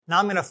Now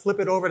I'm going to flip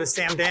it over to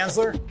Sam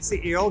Danzler,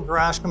 CEO,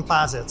 Garage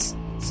Composites.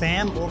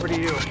 Sam, over to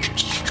you.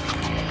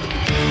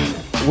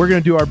 We're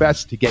going to do our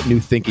best to get new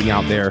thinking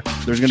out there.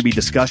 There's going to be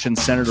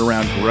discussions centered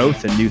around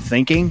growth and new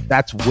thinking.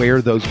 That's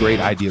where those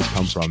great ideas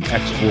come from,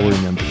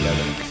 exploring them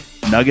together.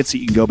 Nuggets that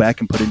you can go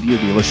back and put into your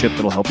dealership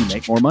that'll help you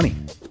make more money.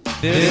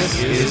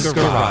 This is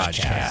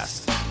GarageCast.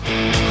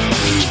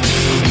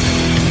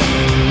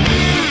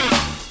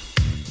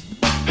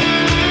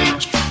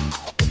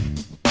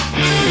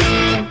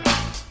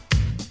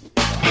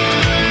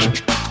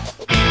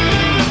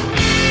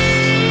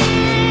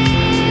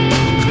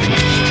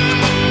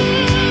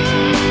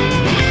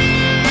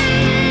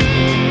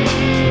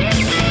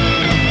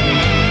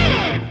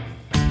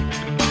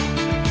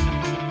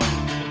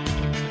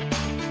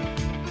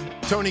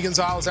 Tony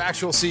Gonzalez,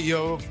 actual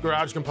CEO of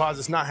Garage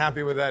Composites, not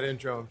happy with that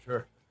intro, I'm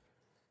sure.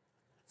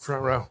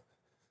 Front row.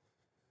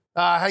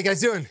 How you guys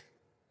doing?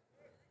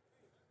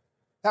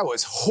 That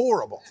was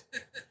horrible.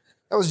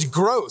 That was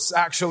gross,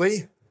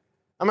 actually.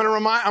 I'm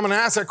going to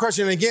ask that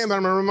question again, but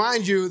I'm going to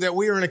remind you that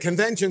we are in a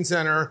convention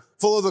center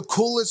full of the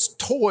coolest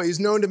toys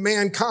known to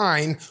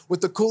mankind, with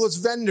the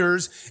coolest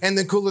vendors and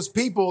the coolest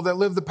people that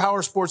live the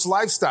power sports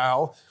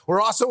lifestyle.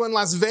 We're also in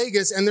Las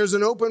Vegas, and there's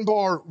an open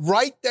bar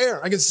right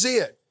there. I can see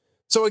it.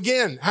 So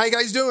again, how you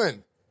guys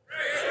doing?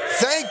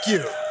 Thank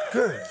you.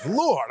 Good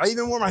Lord. I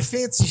even wore my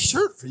fancy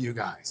shirt for you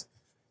guys.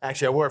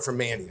 Actually, I wore it for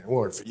Mandy. I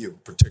wore it for you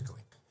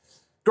particularly.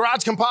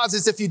 Garage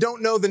Composites, if you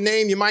don't know the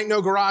name, you might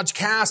know Garage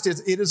Cast.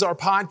 It is our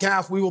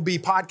podcast. We will be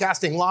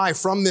podcasting live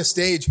from this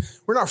stage.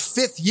 We're in our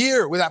 5th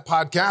year with that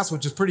podcast,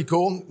 which is pretty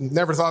cool.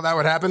 Never thought that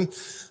would happen.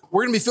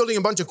 We're going to be fielding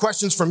a bunch of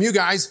questions from you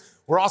guys.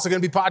 We're also going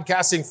to be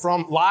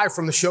podcasting live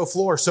from the show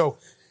floor. So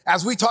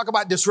as we talk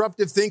about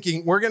disruptive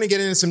thinking, we're going to get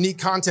into some neat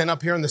content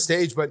up here on the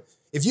stage. But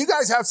if you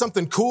guys have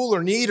something cool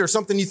or neat or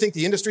something you think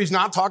the industry's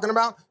not talking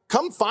about,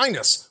 come find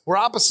us. We're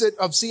opposite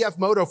of CF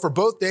Moto for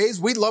both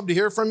days. We'd love to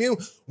hear from you.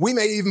 We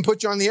may even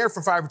put you on the air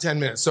for 5 or 10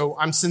 minutes. So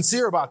I'm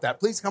sincere about that.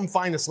 Please come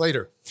find us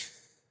later.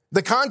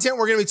 The content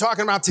we're going to be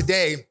talking about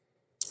today,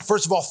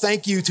 first of all,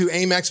 thank you to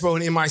AIM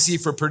Expo and MIC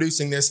for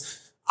producing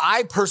this.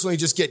 I personally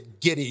just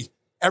get giddy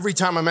every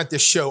time I'm at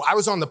this show. I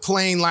was on the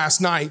plane last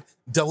night,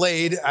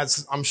 delayed,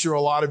 as I'm sure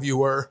a lot of you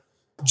were,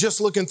 just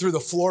looking through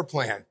the floor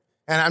plan.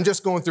 And I'm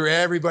just going through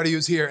everybody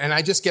who's here. And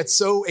I just get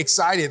so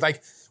excited.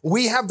 Like,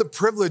 we have the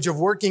privilege of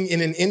working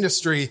in an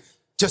industry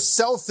to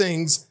sell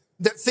things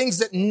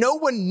that no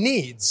one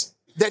needs,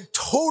 that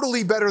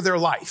totally better their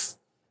life. Is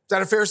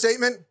that a fair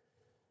statement?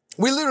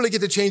 We literally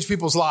get to change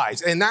people's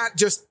lives. And that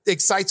just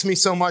excites me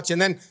so much.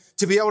 And then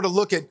to be able to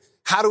look at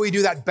how do we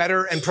do that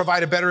better and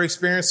provide a better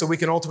experience so we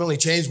can ultimately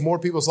change more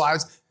people's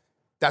lives,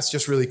 that's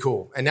just really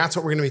cool. And that's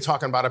what we're going to be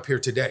talking about up here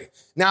today.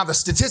 Now, the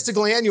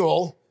Statistical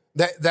Annual,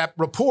 that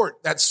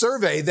report, that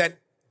survey that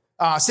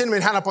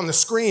Cinnamon had up on the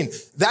screen,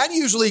 that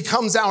usually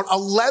comes out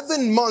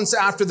 11 months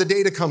after the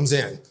data comes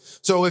in.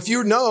 So if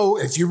you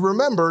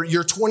remember,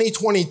 your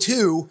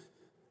 2022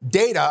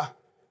 data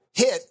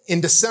hit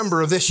in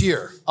December of this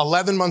year,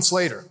 11 months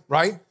later,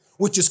 right?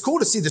 Which is cool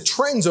to see the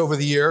trends over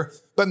the year,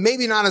 but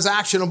maybe not as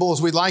actionable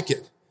as we'd like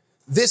it.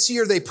 This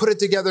year, they put it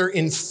together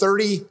in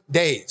 30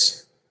 days.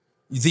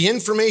 The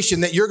information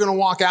that you're going to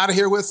walk out of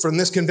here with from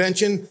this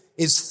convention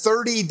is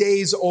 30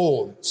 days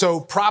old. So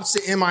props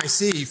to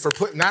MIC for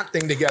putting that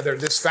thing together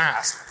this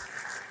fast.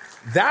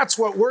 That's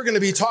what we're going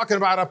to be talking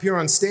about up here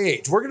on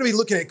stage. We're going to be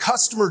looking at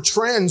customer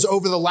trends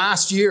over the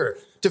last year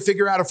to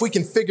figure out if we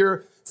can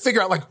figure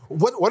out, like,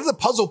 what are the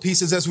puzzle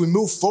pieces as we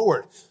move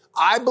forward.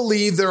 I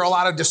believe there are a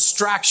lot of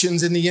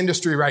distractions in the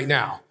industry right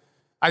now.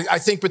 I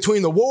think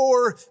between the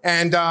war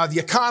and the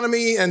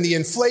economy and the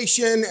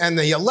inflation and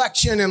the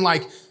election and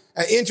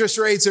interest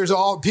rates,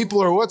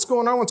 people are, what's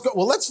going on?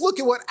 Well, let's look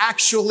at what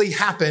actually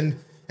happened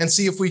and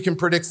see if we can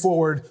predict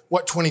forward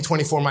what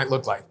 2024 might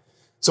look like.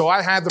 So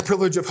I had the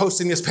privilege of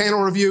hosting this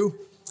panel review.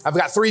 I've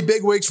got 3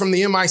 bigwigs from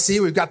the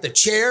MIC. We've got the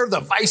chair, the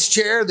vice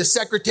chair, the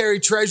secretary,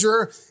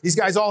 treasurer. These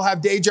guys all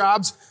have day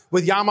jobs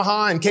with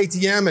Yamaha and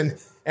KTM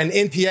and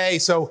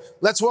NPA. So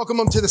let's welcome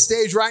them to the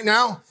stage right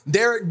now.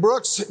 Derek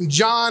Brooks,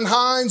 John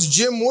Hines,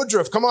 Jim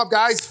Woodruff. Come up,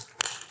 guys.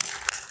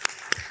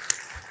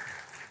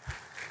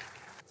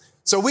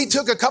 So we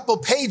took a couple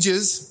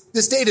pages.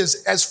 This date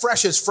is as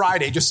fresh as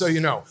Friday, just so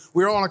you know.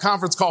 We were on a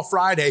conference call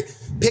Friday,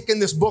 picking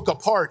this book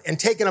apart and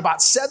taking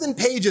about 7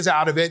 pages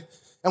out of it.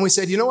 And we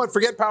said, you know what?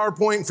 Forget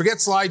PowerPoint, forget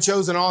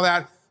slideshows and all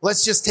that.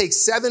 Let's just take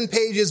 7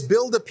 pages,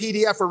 build a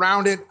PDF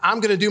around it.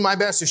 I'm going to do my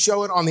best to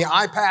show it on the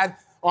iPad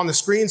on the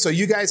screen so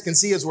you guys can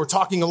see as we're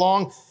talking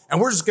along. And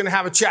we're just going to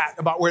have a chat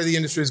about where the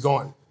industry is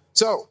going.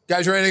 So,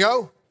 guys, ready to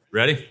go?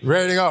 Ready?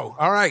 Ready to go.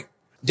 All right.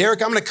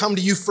 Derek, I'm going to come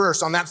to you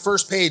first on that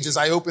first page as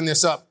I open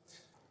this up.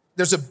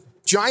 There's a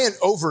giant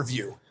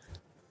overview.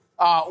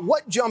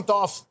 What jumped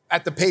off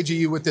at the page of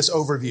you with this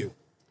overview?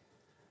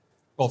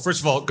 Well,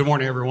 first of all, good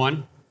morning,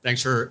 everyone.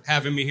 Thanks for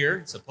having me here.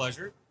 It's a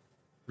pleasure.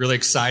 Really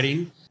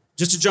exciting.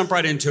 Just to jump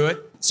right into it.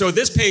 So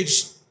this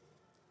page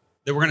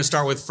that we're going to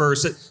start with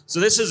first. So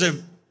this is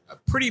a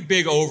pretty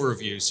big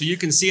overview. So you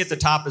can see at the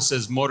top it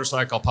says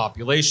motorcycle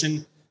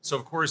population. So,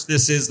 of course,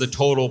 this is the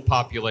total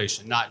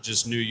population, not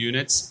just new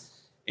units.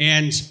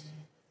 And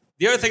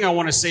the other thing I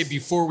want to say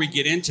before we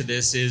get into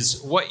this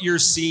is what you're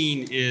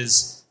seeing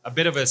is a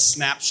bit of a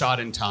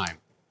snapshot in time,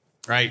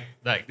 right?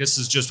 Like this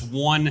is just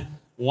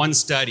one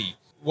study.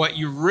 What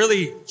you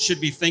really should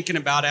be thinking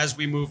about as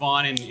we move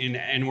on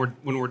and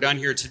when we're done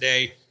here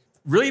today,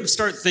 really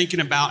start thinking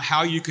about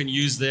how you can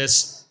use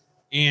this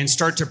and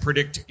start to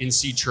predict and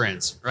see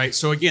trends, right?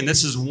 So again,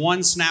 this is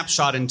one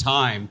snapshot in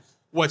time.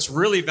 What's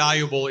really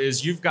valuable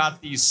is you've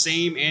got these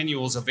same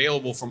annuals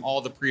available from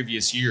all the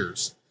previous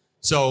years.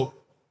 So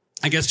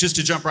I guess just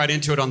to jump right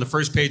into it on the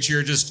first page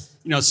here, just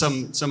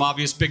some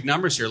obvious big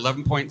numbers here: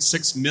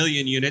 11.6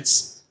 million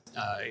units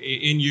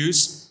in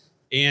use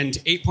and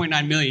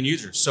 8.9 million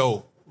users.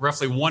 So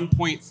roughly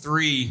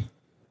 1.3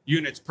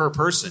 units per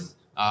person.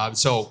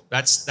 So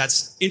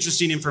that's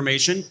interesting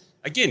information.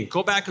 Again,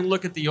 go back and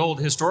look at the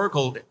old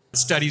historical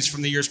studies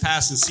from the years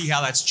past and see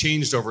how that's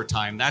changed over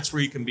time. That's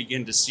where you can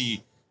begin to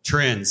see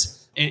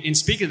trends. And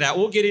speaking of that,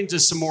 we'll get into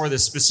some more of the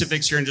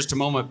specifics here in just a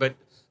moment, but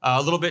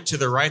a little bit to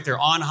the right there,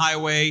 on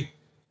highway,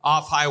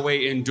 off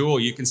highway, and dual,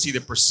 you can see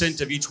the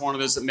percent of each one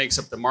of those that makes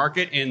up the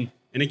market. And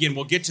again,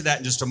 we'll get to that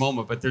in just a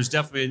moment, but there's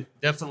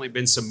definitely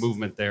been some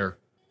movement there.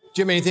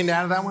 Jim, anything to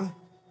add to that one?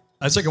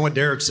 I second what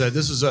Derek said.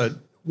 This is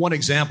one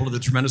example of the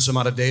tremendous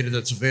amount of data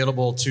that's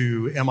available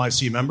to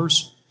MIC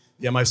members.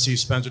 The MIC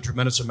spends a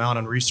tremendous amount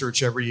on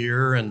research every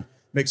year and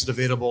makes it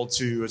available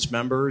to its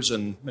members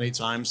and many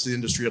times to the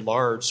industry at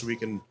large so we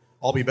can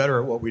all be better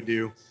at what we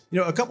do.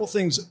 A couple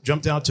things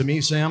jumped out to me,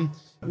 Sam.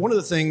 One of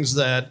the things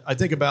that I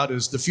think about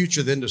is the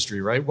future of the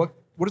industry, right? What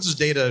does this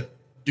data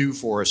do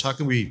for us? How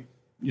can we,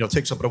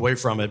 take something away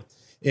from it?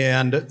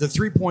 And the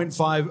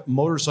 3.5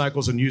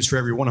 motorcycles in use for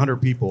every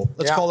 100 people,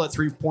 let's call that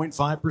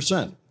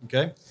 3.5%,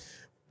 okay?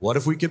 What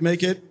if we could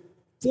make it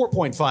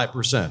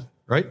 4.5%,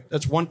 right?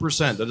 That's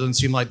 1%. That doesn't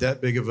seem like that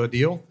big of a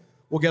deal.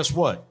 Well, guess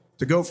what?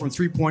 To go from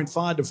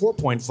 3.5 to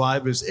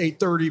 4.5 is a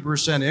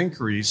 30%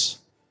 increase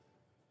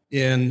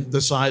in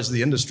the size of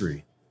the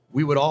industry.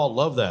 We would all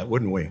love that,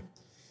 wouldn't we?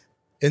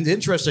 And the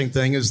interesting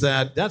thing is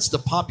that that's the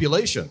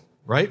population,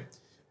 right?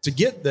 To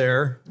get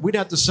there, we'd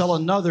have to sell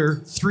another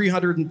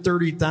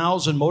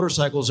 330,000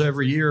 motorcycles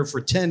every year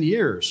for 10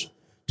 years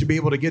to be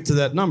able to get to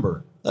that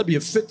number. That'd be a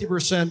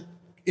 50%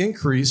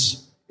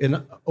 increase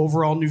in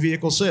overall new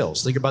vehicle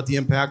sales. Think about the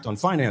impact on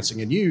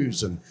financing and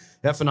used and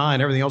F&I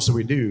and everything else that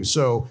we do.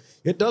 So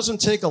it doesn't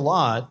take a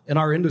lot in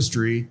our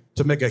industry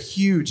to make a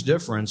huge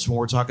difference when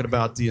we're talking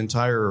about the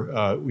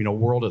entire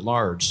world at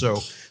large. So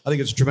I think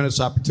it's a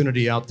tremendous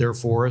opportunity out there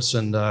for us,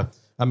 and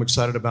I'm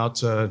excited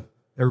about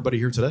everybody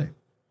here today.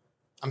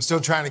 I'm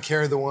still trying to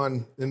carry the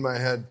one in my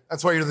head.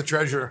 That's why you're the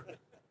treasurer.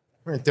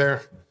 Right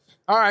there.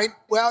 All right.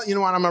 Well, you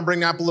know what? I'm going to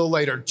bring that up a little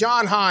later.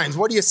 John Hines,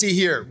 what do you see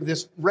here with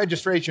this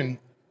registration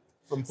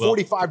from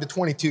 45 to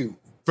 22?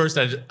 First,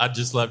 I'd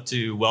just love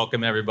to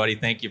welcome everybody.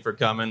 Thank you for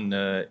coming.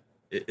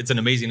 It's an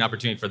amazing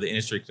opportunity for the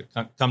industry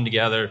to come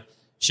together,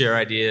 share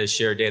ideas,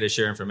 share data,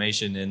 share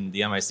information, and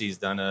the MIC has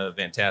done a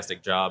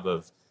fantastic job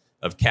of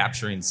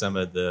capturing some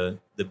of the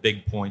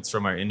big points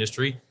from our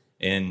industry,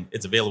 and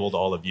it's available to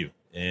all of you.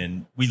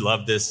 And we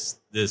love this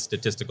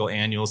statistical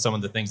annual. Some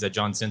of the things that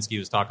John Sinski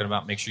was talking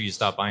about, make sure you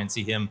stop by and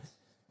see him.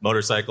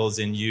 Motorcycles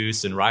in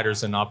use and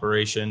riders in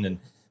operation. And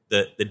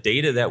the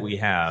data that we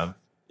have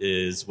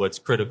is what's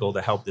critical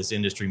to help this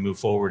industry move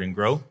forward and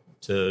grow.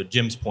 To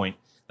Jim's point,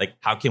 like,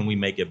 how can we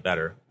make it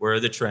better? Where are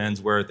the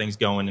trends? Where are things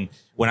going? And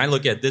when I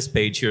look at this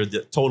page here,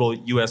 the total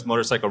U.S.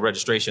 motorcycle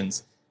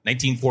registrations,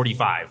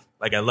 1945.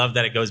 Like, I love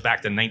that it goes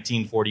back to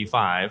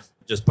 1945,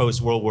 just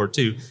post World War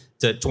II,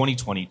 to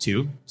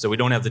 2022. So we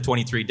don't have the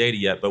 23 data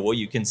yet, but what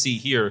you can see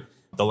here,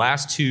 the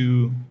last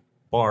two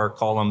bar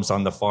columns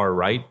on the far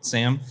right,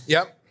 Sam.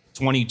 Yep.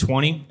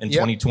 2020 and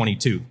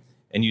 2022.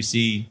 And you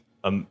see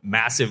a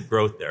massive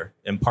growth there.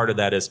 And part of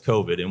that is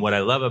COVID. And what I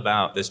love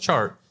about this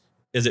chart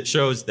is it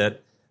shows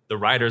that the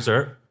riders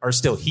are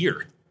still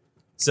here.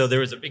 So there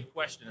was a big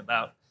question.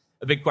 Are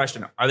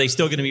they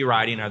still going to be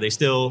riding? Do they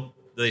still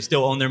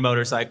own their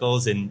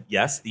motorcycles? And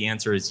yes, the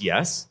answer is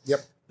yes.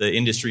 Yep. The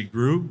industry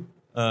grew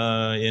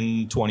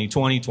in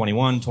 2020,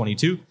 21,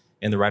 22,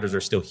 and the riders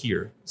are still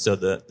here. So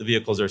the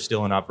vehicles are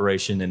still in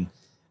operation. And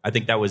I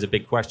think that was a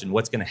big question.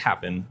 What's going to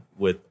happen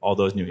with all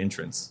those new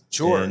entrants?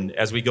 Sure. And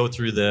as we go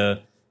through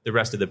the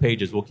rest of the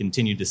pages, we'll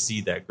continue to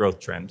see that growth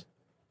trend.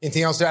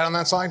 Anything else to add on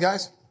that slide,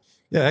 guys?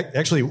 Yeah,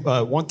 actually,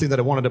 one thing that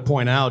I wanted to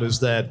point out is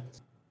that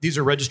these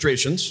are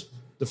registrations.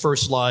 The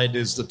first slide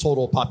is the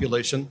total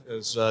population.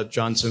 As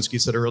John Sinski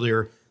said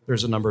earlier,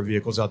 there's a number of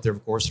vehicles out there,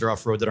 of course, that are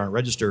off-road that aren't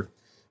registered.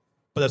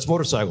 But that's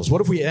motorcycles. What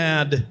if we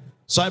add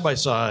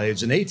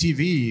side-by-sides and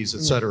ATVs,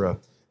 et cetera?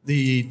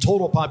 The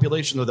total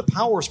population of the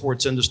power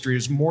sports industry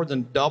is more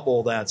than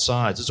double that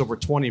size. It's over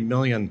 20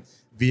 million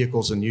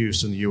vehicles in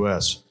use in the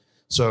U.S.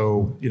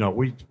 So,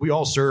 we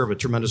all serve a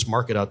tremendous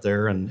market out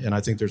there, and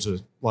I think there's a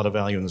lot of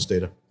value in this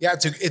data. Yeah,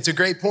 it's a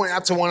great point.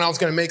 That's the one I was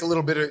going to make a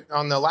little bit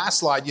on the last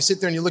slide. You sit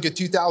there and you look at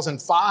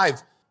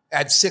 2005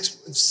 at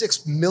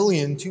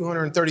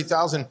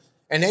 6,230,000,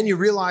 And then you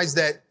realize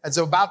that it's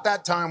about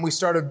that time we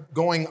started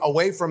going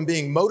away from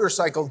being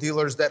motorcycle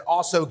dealers that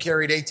also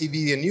carried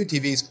ATV and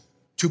UTVs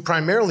to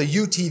primarily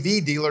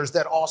UTV dealers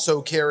that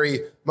also carry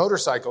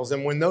motorcycles.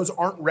 And when those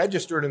aren't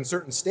registered in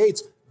certain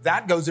states,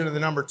 that goes into the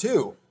number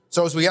too.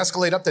 So as we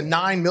escalate up to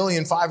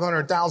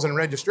 9,500,000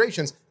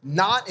 registrations,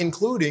 not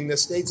including the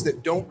states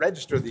that don't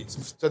register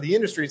these. So the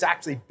industry is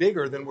actually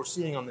bigger than we're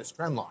seeing on this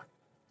trend line.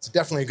 It's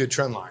definitely a good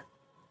trend line.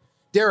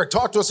 Derek,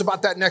 talk to us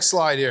about that next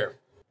slide here.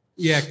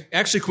 Yeah,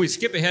 actually, can we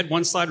skip ahead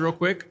one slide real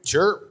quick?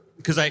 Sure.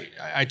 Because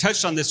I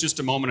touched on this just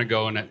a moment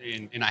ago, and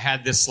I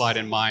had this slide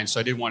in mind, so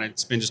I did want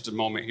to spend just a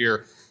moment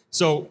here.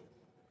 So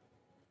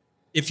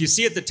if you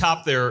see at the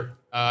top there,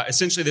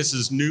 essentially this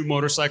is new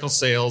motorcycle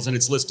sales, and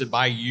it's listed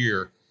by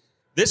year.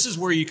 This is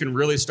where you can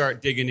really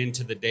start digging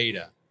into the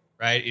data,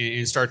 right,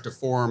 and start to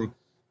form,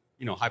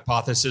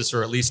 hypothesis,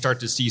 or at least start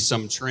to see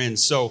some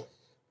trends. So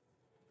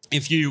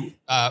if you,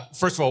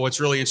 first of all,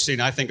 what's really interesting,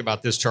 I think,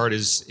 about this chart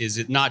is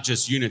it not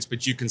just units,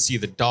 but you can see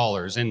the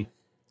dollars. And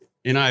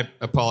I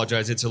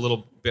apologize, it's a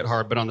little bit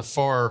hard, but on the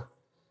far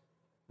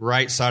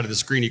right side of the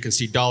screen, you can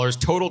see dollars,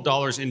 total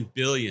dollars in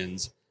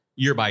billions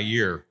year by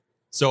year.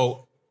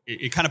 So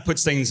it kind of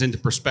puts things into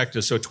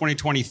perspective. So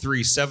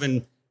 2023,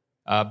 $7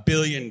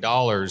 billion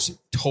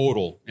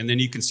total. And then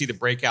you can see the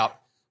breakout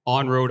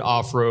on-road,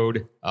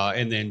 off-road,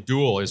 and then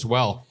dual as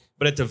well.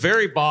 But at the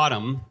very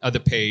bottom of the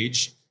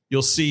page,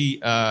 you'll see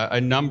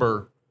a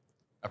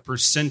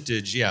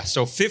percentage. Yeah,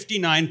 so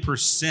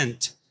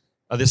 59%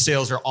 of the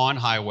sales are on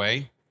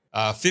highway,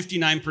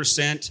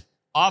 59%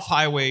 off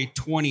highway,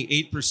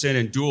 28%,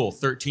 and dual,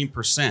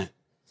 13%.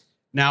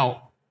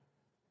 Now,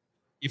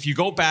 if you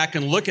go back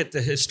and look at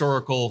the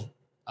historical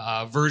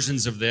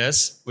versions of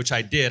this, which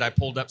I did, I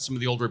pulled up some of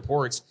the old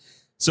reports.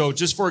 So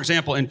just for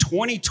example, in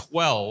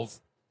 2012,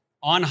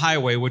 on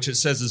highway, which it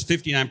says is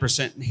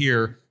 59%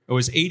 here, it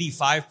was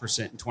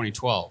 85% in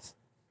 2012.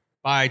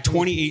 By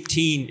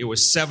 2018, it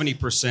was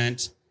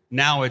 70%.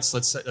 Now it's,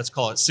 let's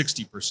call it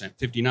 60%,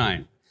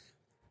 59.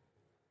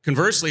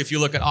 Conversely, if you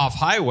look at off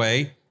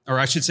highway, or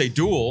I should say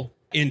dual,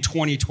 in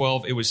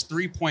 2012, it was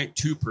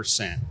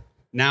 3.2%.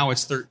 Now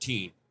it's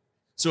 13.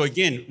 So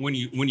again, when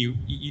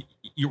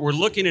we're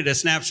looking at a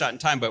snapshot in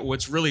time, but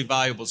what's really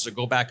valuable is to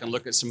go back and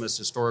look at some of this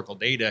historical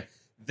data.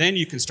 Then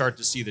you can start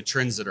to see the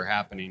trends that are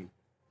happening.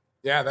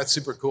 Yeah, that's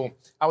super cool.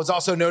 I was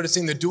also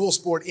noticing the dual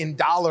sport in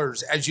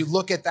dollars. As you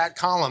look at that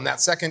column, that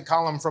second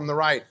column from the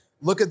right,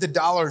 look at the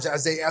dollars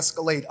as they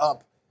escalate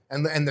up,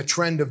 and the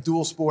trend of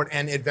dual sport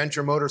and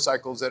adventure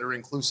motorcycles that are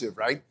inclusive,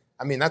 right?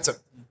 I mean,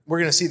 we're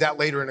going to see that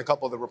later in a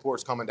couple of the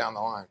reports coming down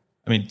the line.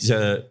 I mean,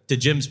 to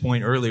Jim's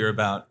point earlier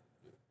about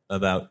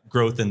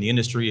growth in the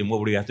industry and what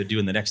would we have to do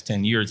in the next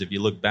 10 years, if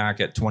you look back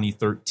at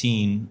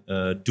 2013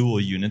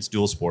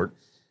 dual sport,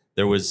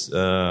 there was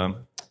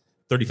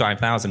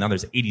 35,000, now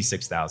there's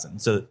 86,000.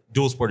 So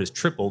dual sport has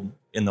tripled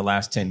in the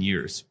last 10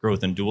 years.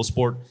 Growth in dual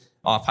sport,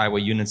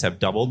 off-highway units have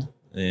doubled,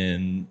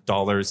 and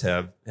dollars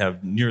have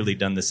nearly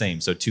done the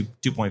same. So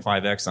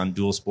 2.5x on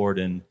dual sport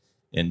and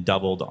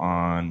doubled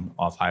on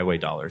off-highway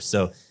dollars.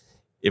 So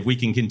if we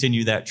can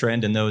continue that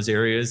trend in those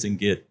areas and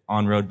get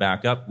on-road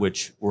back up,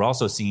 which we're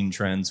also seeing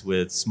trends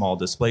with small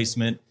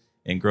displacement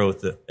and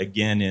growth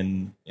again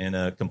in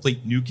a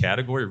complete new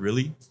category,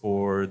 really,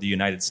 for the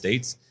United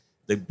States.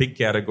 The big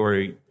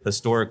category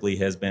historically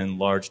has been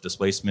large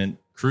displacement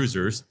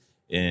cruisers,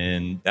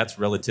 and that's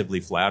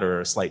relatively flat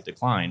or a slight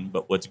decline.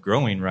 But what's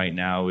growing right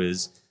now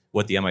is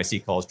what the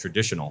MIC calls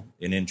traditional.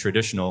 And in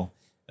traditional,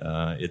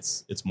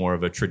 it's more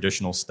of a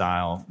traditional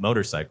style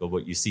motorcycle,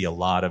 but you see a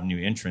lot of new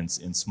entrants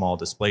in small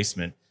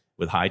displacement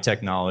with high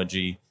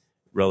technology,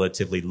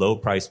 relatively low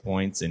price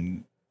points,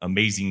 and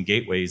amazing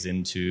gateways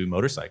into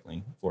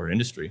motorcycling for our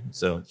industry.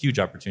 So huge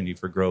opportunity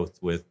for growth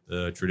with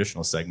the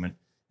traditional segment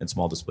and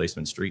small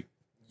displacement street.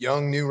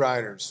 Young new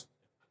riders.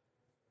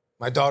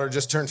 My daughter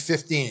just turned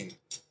 15.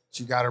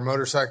 She got her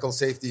motorcycle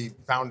safety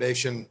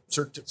foundation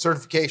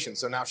certification,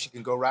 so now she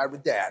can go ride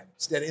with dad.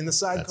 Instead in the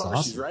sidecar,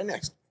 awesome. She's right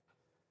next to me.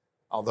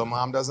 Although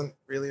mom doesn't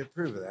really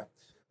approve of that.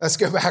 Let's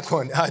go back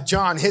one.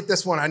 John, hit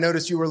this one. I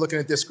noticed you were looking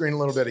at this screen a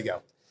little bit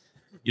ago.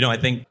 I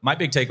think my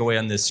big takeaway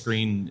on this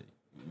screen,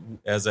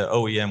 as an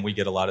OEM, we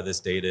get a lot of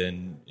this data,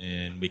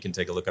 and we can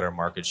take a look at our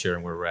market share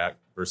and where we're at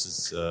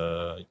versus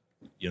the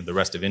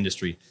rest of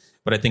industry.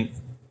 But I think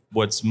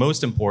what's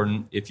most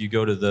important, if you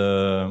go to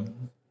the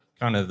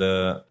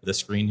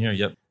screen here,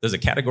 yep, there's a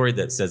category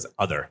that says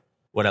other.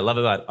 What I love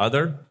about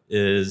other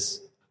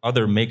is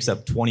other makes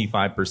up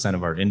 25%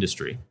 of our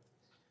industry.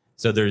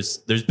 So there's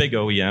big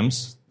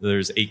OEMs.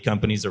 There's 8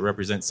 companies that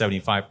represent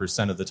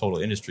 75% of the total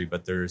industry,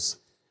 but there's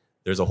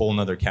a whole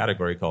nother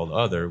category called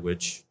other,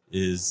 which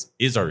is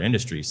our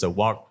industry. So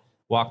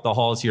walk the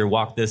halls here,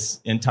 walk this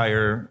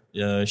entire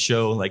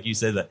show, like you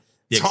said, that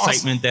the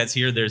excitement awesome. That's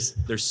here.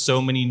 There's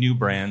so many new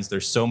brands,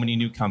 there's so many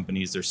new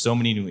companies, there's so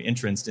many new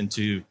entrants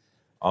into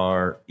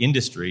our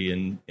industry,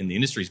 and the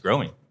industry's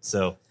growing.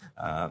 So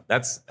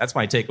that's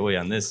my takeaway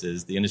on this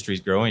is the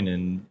industry's growing,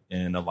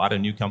 and a lot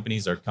of new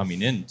companies are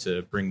coming in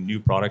to bring new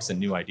products and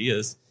new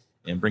ideas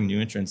and bring new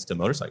entrants to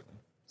motorcycling.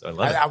 So I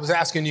love it. I was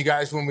asking you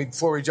guys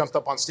before we jumped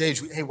up on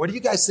stage, hey, what do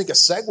you guys think of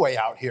Segway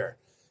out here?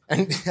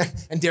 And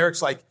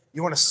Derek's like,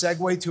 you want to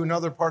segue to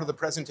another part of the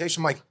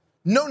presentation? I'm like,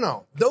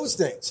 no, those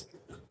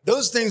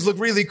things look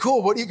really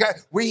cool. What do you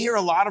guys? We hear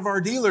a lot of our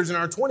dealers in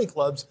our 20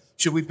 clubs.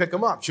 Should we pick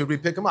them up? Should we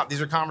pick them up?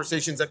 These are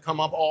conversations that come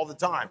up all the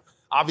time.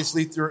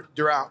 Obviously,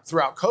 throughout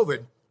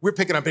COVID, we're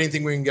picking up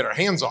anything we can get our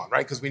hands on,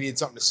 right? Because we need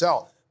something to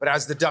sell. But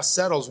as the dust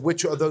settles,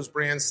 which of those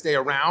brands stay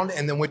around,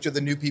 and then which of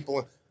the new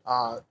people?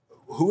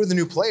 Who are the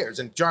new players?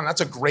 And John,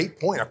 that's a great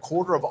point. A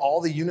quarter of all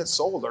the units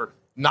sold are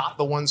not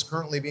the ones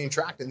currently being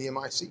tracked in the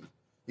MIC.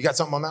 You got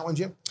something on that one,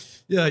 Jim?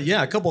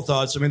 Yeah, a couple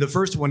thoughts. I mean, the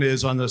first one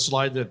is on the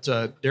slide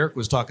that Derek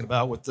was talking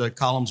about with the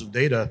columns of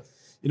data.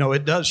 You know,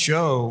 it does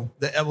show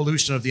the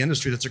evolution of the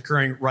industry that's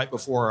occurring right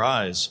before our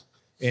eyes.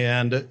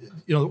 And,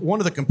 you know, one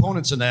of the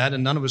components in that,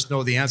 and none of us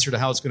know the answer to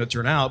how it's going to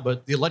turn out,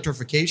 but the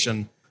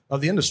electrification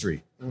of the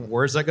industry.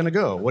 Where is that going to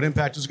go? What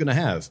impact is it going to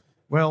have?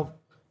 Well,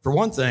 for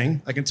one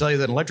thing, I can tell you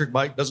that an electric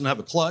bike doesn't have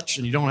a clutch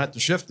and you don't have to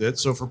shift it.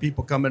 So for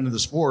people coming into the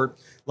sport,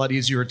 a lot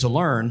easier to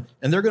learn.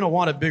 And they're going to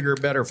want a bigger,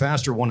 better,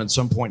 faster one at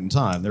some point in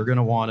time. They're going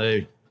to want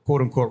a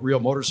quote unquote real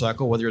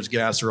motorcycle, whether it's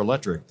gas or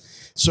electric.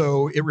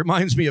 So it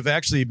reminds me of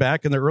actually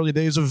back in the early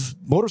days of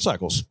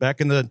motorcycles,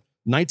 back in the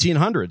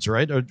 1900s,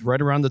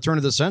 right around the turn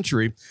of the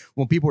century,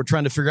 when people were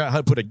trying to figure out how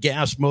to put a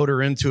gas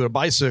motor into a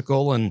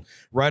bicycle and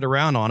ride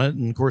around on it.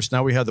 And of course,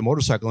 now we have the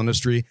motorcycle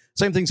industry.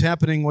 Same thing's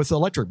happening with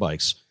electric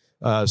bikes.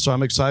 So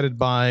I'm excited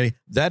by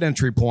that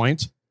entry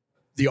point,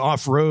 the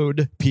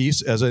off-road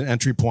piece as an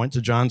entry point.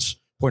 To John's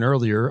point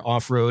earlier,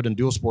 off-road and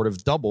dual sport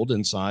have doubled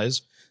in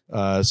size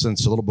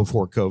since a little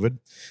before COVID.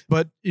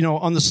 But, you know,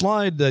 on the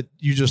slide that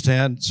you just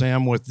had,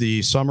 Sam, with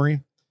the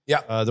summary,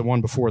 the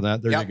one before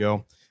that, there you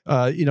go.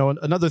 You know,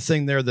 another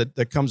thing there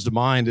that comes to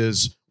mind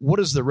is, what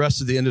does the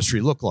rest of the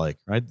industry look like,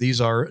 right? These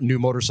are new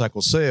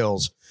motorcycle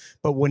sales.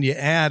 But when you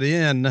add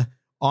in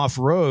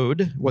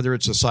off-road, whether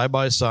it's a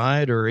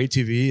side-by-side or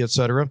ATV, et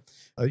cetera,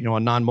 you know,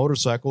 a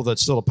non-motorcycle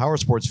that's still a power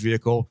sports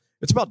vehicle,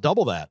 it's about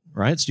double that,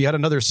 right? So you add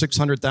another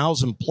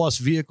 600,000 plus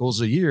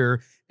vehicles a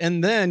year,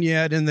 and then you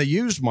add in the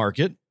used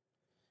market.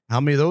 How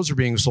many of those are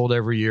being sold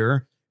every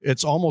year?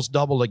 It's almost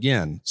double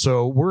again.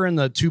 So we're in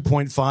the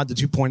 2.5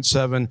 to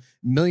 2.7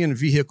 million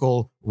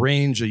vehicle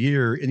range a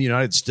year in the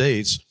United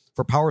States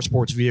for power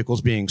sports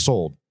vehicles being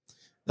sold.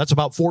 That's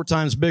about 4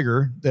 times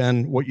bigger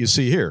than what you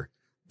see here.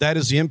 That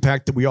is the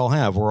impact that we all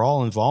have. We're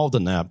all involved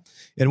in that.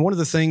 And one of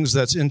the things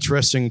that's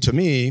interesting to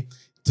me,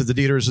 to the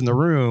dealers in the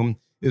room,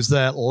 is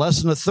that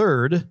less than a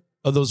third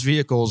of those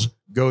vehicles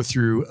go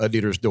through a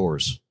dealer's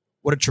doors.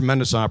 What a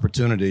tremendous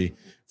opportunity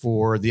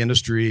for the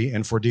industry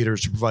and for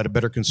dealers to provide a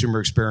better consumer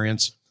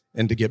experience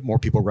and to get more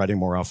people riding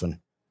more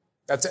often.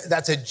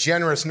 That's a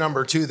generous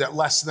number, too, that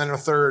less than a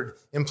third,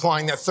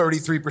 implying that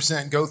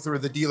 33% go through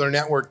the dealer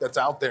network that's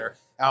out there.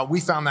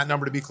 We found that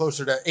number to be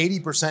closer to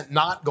 80%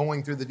 not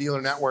going through the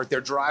dealer network,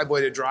 their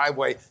driveway to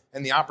driveway,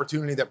 and the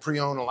opportunity that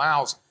pre-owned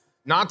allows.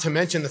 Not to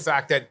mention the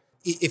fact that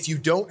if you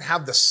don't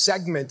have the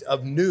segment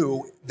of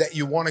new that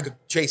you want to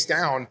chase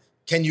down,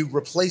 can you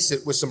replace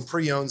it with some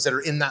pre-owns that are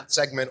in that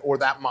segment or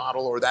that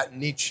model or that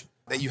niche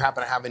that you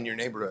happen to have in your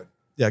neighborhood?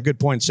 Yeah, good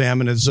point,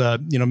 Sam. And as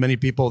you know, many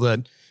people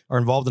that are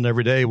involved in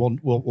every day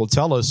will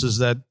tell us is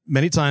that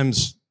many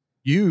times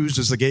used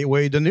is the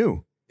gateway to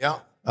new. Yeah.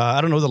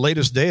 I don't know the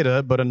latest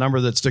data, but a number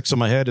that sticks in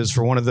my head is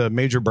for one of the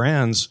major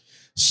brands,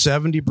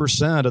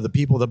 70% of the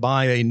people that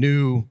buy a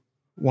new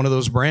one of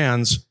those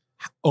brands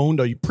owned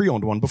a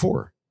pre-owned one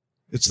before.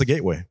 It's the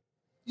gateway.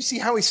 You see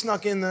how he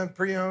snuck in the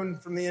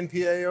pre-owned from the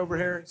NPA over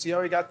here? See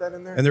how he got that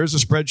in there? And there's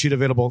a spreadsheet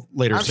available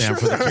later, Sam,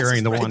 for the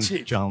carrying the one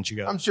challenge you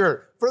got. I'm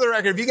sure. For the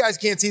record, if you guys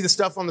can't see the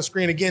stuff on the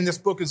screen, again, this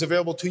book is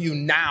available to you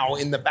now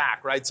in the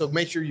back, right? So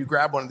make sure you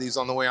grab one of these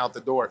on the way out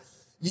the door.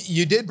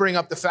 You did bring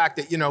up the fact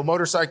that, you know,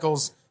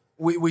 motorcycles,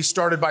 we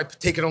started by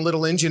taking a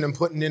little engine and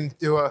putting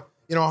into a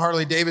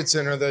Harley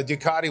Davidson or the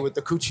Ducati with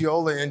the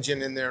Cucciola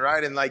engine in there,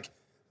 right? And like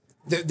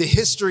the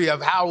history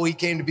of how we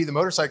came to be the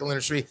motorcycle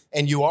industry,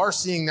 and you are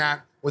seeing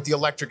that with the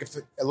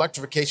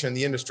electrification in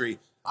the industry.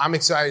 I'm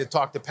excited to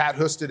talk to Pat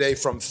Huss today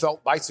from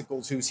Felt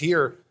Bicycles, who's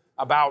here,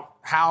 about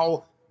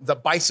how the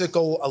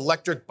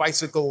electric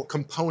bicycle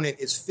component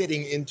is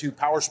fitting into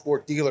power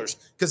sport dealers,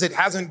 because it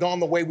hasn't gone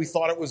the way we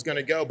thought it was going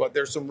to go, but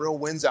there's some real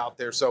wins out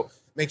there. So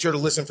make sure to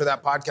listen for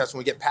that podcast when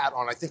we get Pat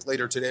on. I think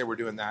later today we're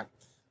doing that.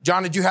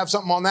 John, did you have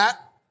something on that?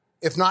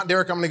 If not,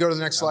 Derek, I'm going to go to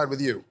the next slide with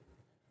you.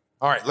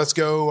 All right, let's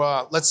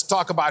go. Let's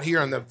talk about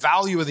here on the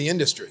value of the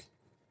industry.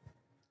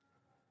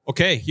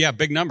 Okay, yeah,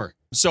 big number.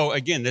 So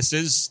again, this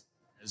is,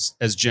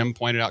 as Jim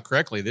pointed out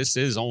correctly,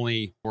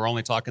 we're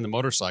only talking the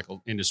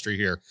motorcycle industry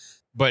here.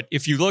 But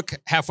if you look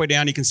halfway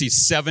down, you can see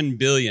 $7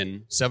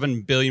 billion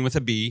with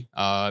a B,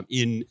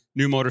 in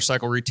new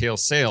motorcycle retail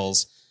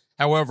sales.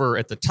 However,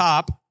 at the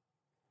top,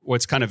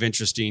 what's kind of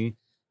interesting,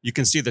 you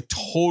can see the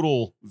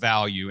total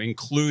value,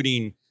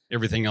 including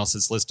everything else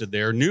that's listed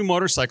there. New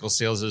motorcycle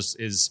sales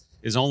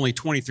is only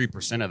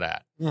 23% of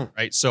that,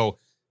 right? So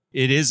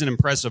it is an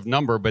impressive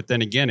number, but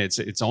then again, it's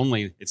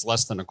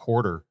less than a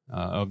quarter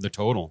of the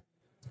total.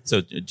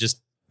 So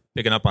just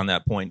picking up on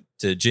that point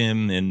to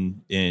Jim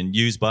in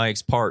used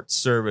bikes, parts,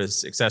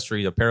 service,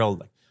 accessory, apparel,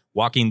 like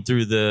walking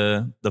through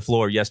the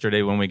floor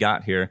yesterday when we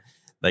got here,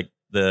 like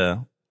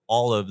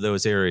all of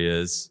those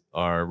areas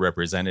are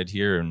represented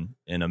here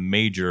in a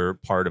major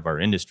part of our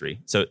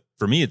industry. So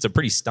for me, it's a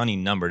pretty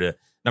stunning number to,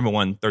 number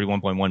one,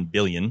 31.1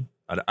 billion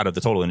out of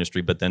the total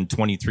industry, but then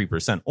only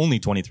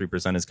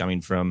 23% is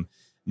coming from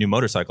new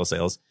motorcycle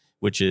sales,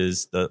 which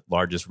is the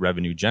largest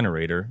revenue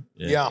generator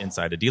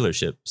inside a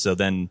dealership. So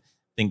then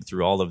think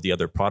through all of the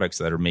other products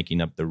that are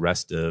making up the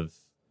rest of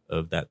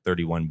that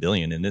 31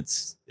 billion. And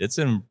it's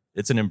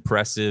an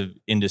impressive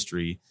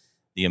industry,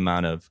 the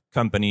amount of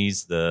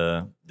companies,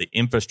 the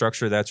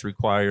infrastructure that's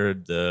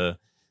required, the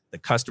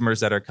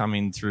customers that are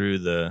coming through,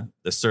 the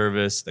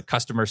service, the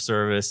customer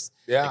service,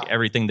 like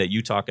everything that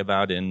you talk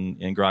about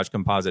in Garage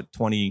Composite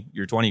 20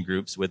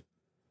 groups with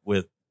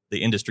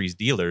the industry's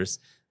dealers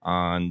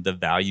on the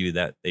value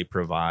that they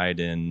provide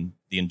and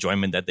the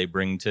enjoyment that they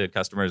bring to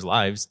customers'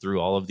 lives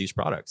through all of these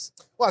products.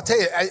 Well, I'll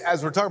tell you,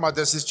 as we're talking about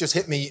this just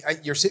hit me.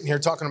 You're sitting here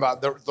talking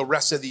about the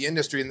rest of the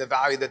industry and the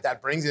value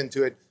that brings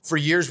into it. For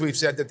years, we've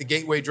said that the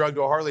gateway drug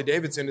to a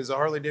Harley-Davidson is a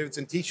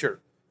Harley-Davidson T-shirt.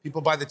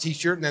 People buy the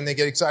T-shirt, and then they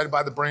get excited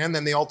by the brand,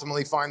 then they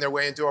ultimately find their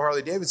way into a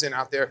Harley-Davidson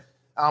out there.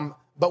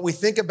 But we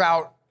think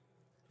about,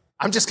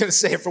 I'm just going to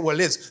say it for what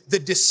it is, the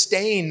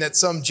disdain that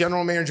some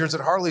general managers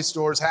at Harley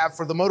stores have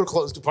for the motor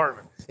clothes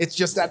department. It's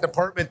just that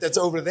department that's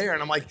over there.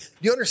 And I'm like, do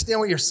you understand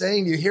what you're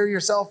saying? Do you hear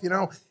yourself?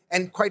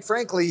 And quite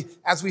frankly,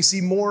 as we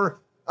see more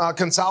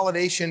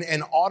consolidation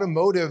and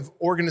automotive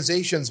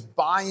organizations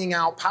buying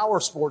out power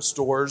sports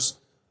stores,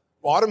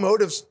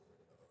 automotives,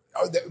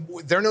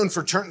 they're known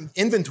for turn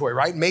inventory,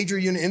 right? Major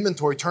unit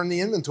inventory, turn the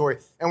inventory.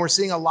 And we're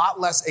seeing a lot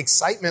less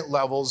excitement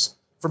levels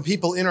from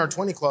people in our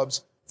 20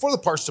 clubs for the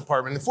parts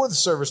department and for the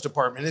service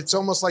department. It's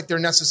almost like they're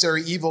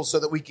necessary evils so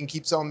that we can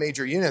keep selling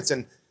major units.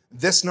 And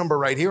this number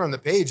right here on the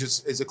page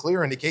is a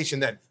clear indication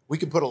that we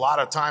could put a lot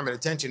of time and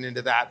attention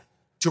into that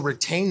to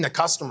retain the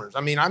customers.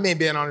 I mean, I may have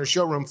been on your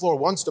showroom floor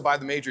once to buy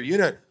the major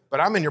unit, but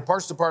I'm in your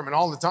parts department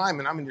all the time,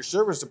 and I'm in your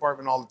service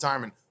department all the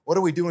time. And what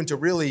are we doing to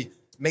really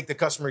make the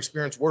customer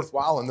experience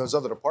worthwhile in those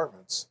other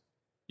departments?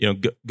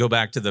 Go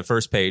back to the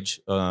first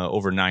page,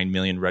 over 9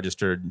 million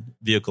registered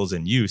vehicles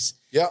in use.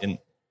 Yeah. And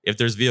if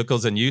there's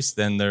vehicles in use,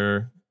 then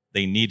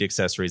they need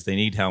accessories, they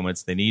need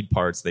helmets, they need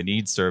parts, they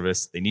need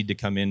service, they need to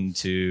come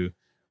into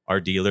our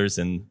dealers,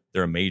 and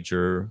they're a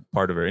major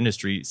part of our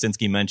industry.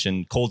 Sinski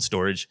mentioned cold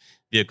storage,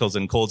 vehicles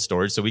in cold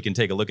storage, so we can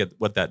take a look at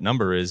what that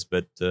number is,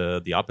 but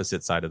the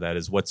opposite side of that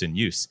is what's in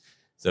use.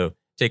 So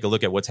take a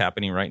look at what's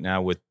happening right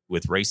now with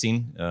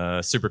racing.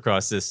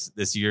 Supercross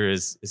this year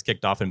is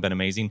kicked off and been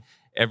amazing.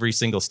 Every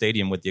single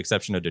stadium, with the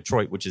exception of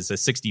Detroit, which is a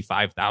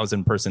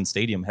 65,000 person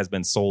stadium, has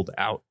been sold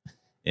out.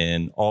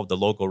 And all of the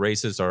local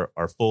races are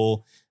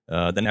full.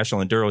 The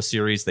National Enduro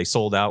Series, they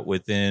sold out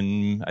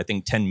within, I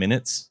think, 10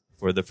 minutes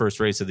for the first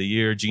race of the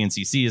year.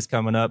 GNCC is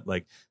coming up.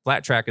 Like,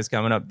 flat track is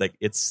coming up. Like,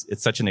 it's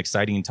such an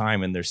exciting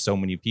time, and there's so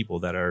many people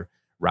that are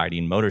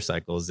riding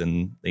motorcycles,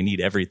 and they need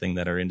everything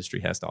that our industry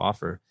has to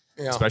offer,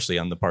 especially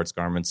on the parts,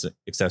 garments,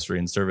 accessory,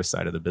 and service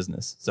side of the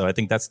business. So I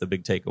think that's the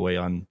big takeaway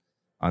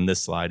on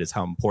this slide, is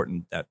how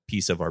important that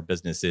piece of our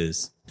business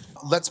is.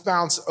 Let's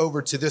bounce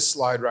over to this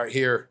slide right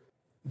here.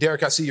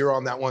 Derek, I see you're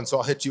on that one, so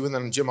I'll hit you, and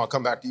then Jim, I'll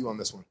come back to you on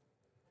this one.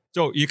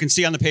 So you can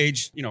see on the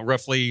page,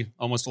 roughly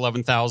almost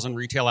 11,000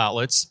 retail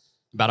outlets,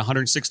 about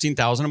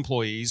 116,000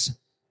 employees,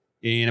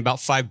 and about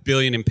 $5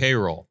 billion in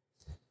payroll.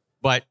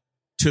 But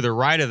to the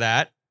right of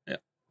that,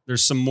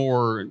 there's some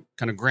more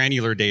kind of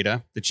granular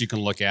data that you can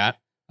look at.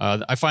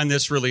 I find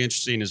this really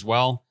interesting as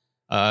well.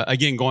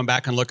 Again, going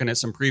back and looking at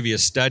some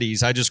previous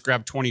studies, I just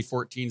grabbed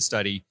 2014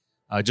 study,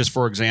 just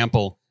for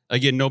example.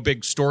 Again, no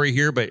big story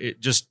here, but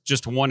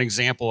just one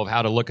example of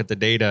how to look at the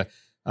data.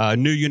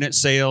 New unit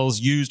sales,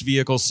 used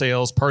vehicle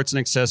sales, parts and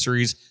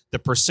accessories, the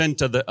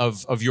percent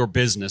of your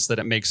business that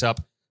it makes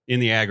up in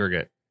the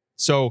aggregate.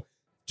 So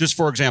just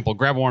for example,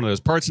 grab one of those.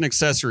 Parts and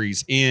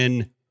accessories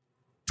in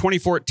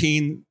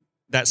 2014,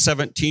 that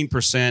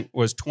 17%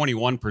 was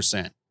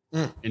 21%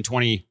 in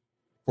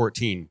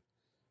 2014.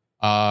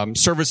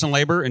 Service and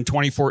labor in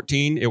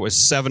 2014, it was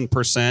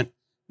 7%.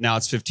 Now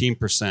it's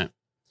 15%.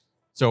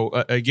 So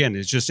again,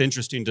 it's just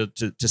interesting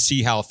to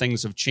see how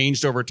things have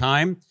changed over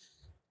time.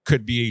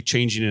 Could be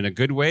changing in a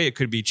good way. It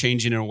could be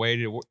changing in a way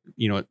to,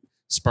 it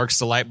sparks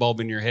the light bulb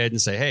in your head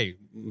and say, hey,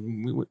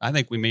 I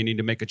think we may need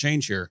to make a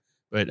change here.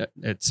 But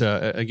it's,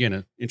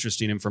 again,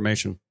 interesting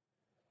information.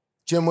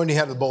 Jim, when do you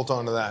have to bolt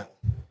onto that?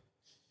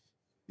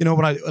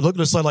 When I look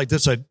at a slide like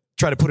this, I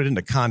try to put it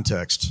into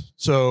context.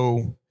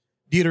 So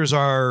dealers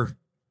are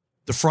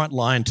the front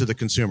line to the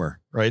consumer,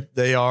 right?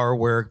 They are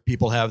where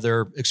people have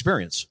their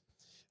experience.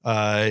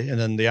 And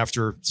then the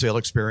after sale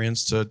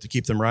experience to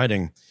keep them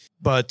riding.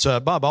 But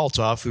Bob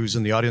Altoff, who's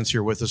in the audience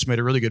here with us, made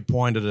a really good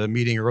point at a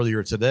meeting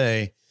earlier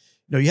today.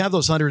 You have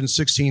those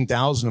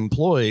 116,000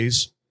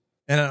 employees,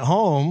 and at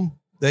home,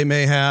 they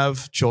may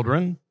have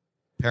children,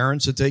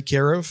 parents to take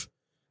care of.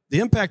 The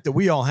impact that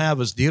we all have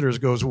as dealers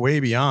goes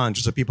way beyond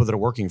just the people that are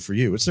working for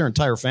you. It's their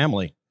entire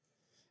family.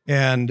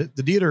 And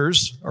the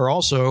dealers are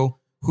also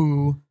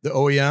who the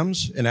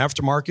OEMs and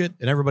aftermarket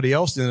and everybody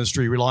else in the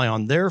industry rely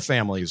on. Their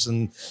families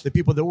and the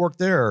people that work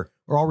there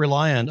are all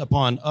reliant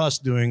upon us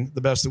doing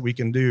the best that we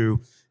can do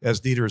as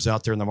dealers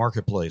out there in the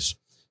marketplace.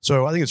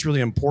 So I think it's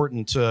really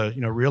important to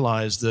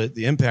realize that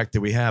the impact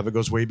that we have, it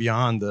goes way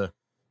beyond the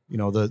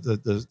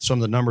some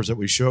of the numbers that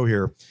we show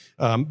here.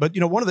 But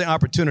one of the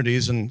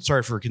opportunities, and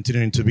sorry for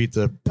continuing to beat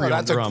the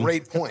pre-owned drum. That's a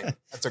great point.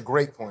 That's a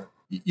great point.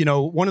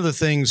 One of the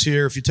things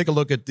here, if you take a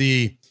look at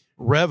the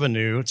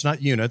revenue, it's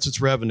not units, it's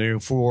revenue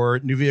for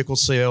new vehicle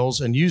sales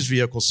and used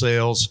vehicle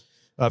sales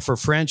for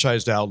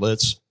franchised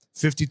outlets.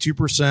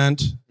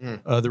 52%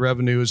 the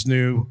revenue is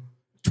new,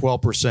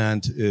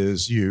 12%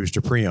 is used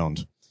or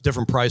pre-owned.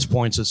 Different price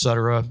points, et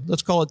cetera.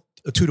 Let's call it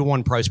a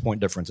 2-to-1 price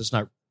point difference. It's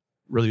not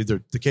really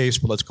the case,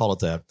 but let's call it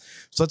that.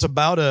 So that's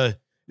about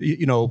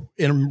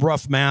in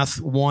rough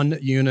math, 1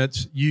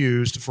 unit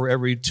used for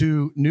every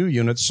 2 new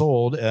units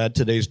sold at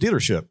today's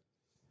dealership.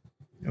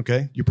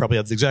 Okay, you probably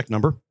have the exact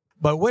number.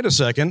 But wait a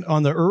second.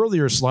 On the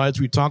earlier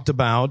slides, we talked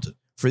about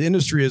for the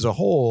industry as a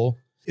whole,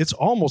 it's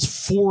almost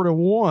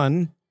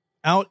 4-to-1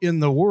 out in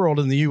the world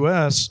in the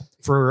U.S.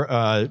 for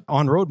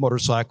on-road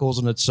motorcycles,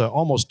 and it's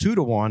almost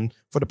 2-to-1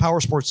 for the power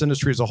sports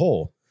industry as a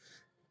whole.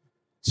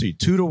 See,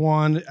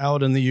 2-to-1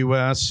 out in the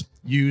U.S.,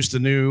 used to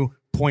new,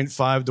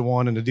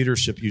 0.5-to-1 in the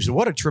dealership used.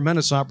 What a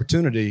tremendous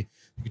opportunity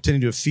to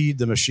continue to feed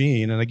the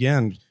machine. And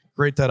again,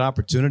 create that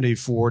opportunity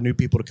for new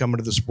people to come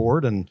into the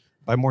sport and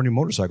buy more new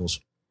motorcycles.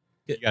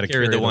 You got to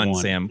carry the one,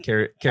 Sam.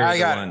 Carry the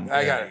one.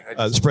 I got it.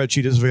 The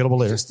spreadsheet is available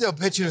later. You're still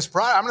pitching his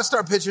product. I'm going to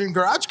start pitching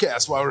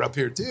GarageCast while we're up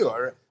here too. All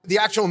right. The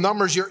actual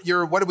numbers,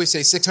 you're what did we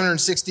say?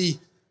 660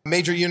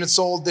 major units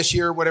sold this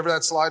year, whatever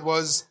that slide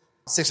was.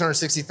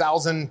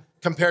 660,000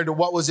 compared to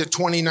what was it,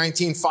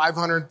 2019,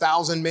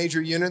 500,000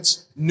 major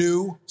units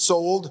new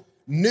sold.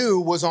 New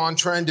was on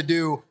trend to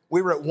do.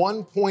 We were at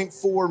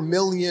 1.4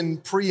 million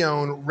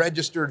pre-owned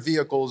registered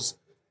vehicles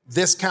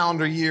this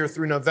calendar year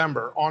through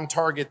November, on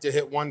target to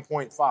hit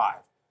 1.5.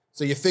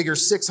 So you figure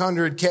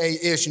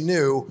 600K-ish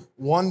new,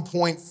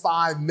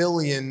 1.5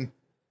 million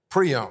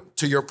pre-owned,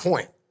 to your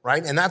point,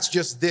 right? And that's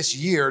just this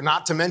year,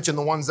 not to mention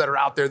the ones that are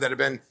out there that have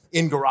been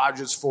in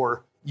garages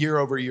for year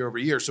over year over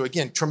year. So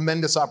again,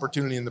 tremendous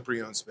opportunity in the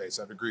pre-owned space.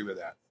 I'd agree with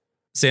that.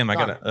 Sam, I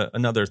got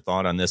another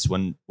thought on this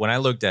one. When I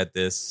looked at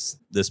this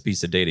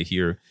piece of data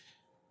here,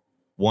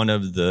 one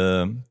of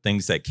the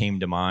things that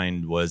came to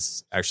mind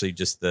was actually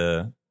just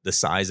the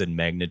size and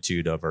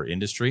magnitude of our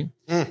industry.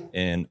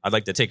 And I'd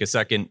like to take a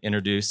second,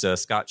 introduce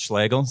Scott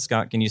Schlegel.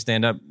 Scott, can you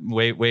stand up?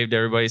 Wave to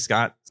everybody.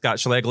 Scott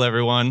Schlegel,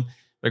 everyone.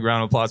 Big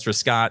round of applause for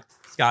Scott.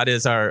 Scott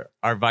is our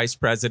vice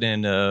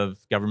president of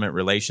government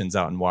relations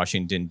out in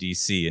Washington,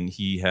 D.C., and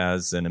he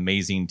has an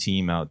amazing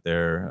team out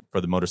there for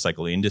the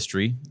motorcycle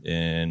industry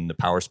and the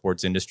power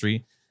sports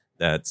industry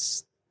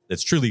that's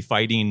truly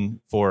fighting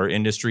for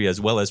industry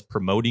as well as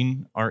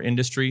promoting our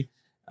industry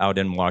out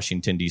in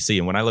Washington, D.C.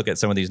 And when I look at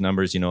some of these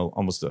numbers,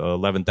 almost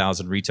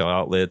 11,000 retail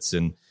outlets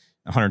and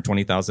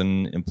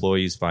 120,000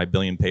 employees, 5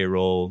 billion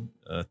payroll,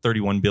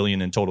 31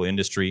 billion in total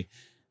industry.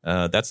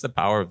 That's the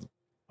power of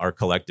our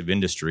collective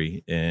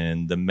industry.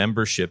 And the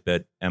membership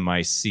at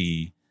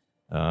MIC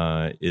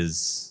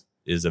is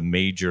a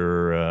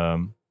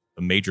major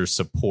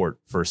support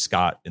for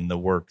Scott in the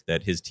work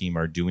that his team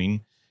are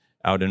doing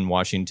out in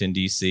Washington,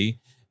 D.C.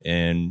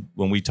 And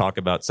when we talk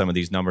about some of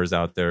these numbers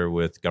out there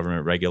with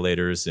government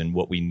regulators and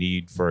what we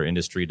need for our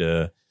industry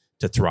to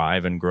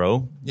thrive and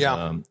grow,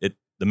 the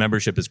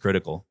membership is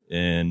critical.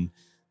 And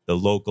the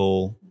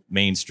local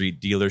Main Street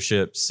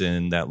dealerships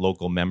and that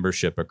local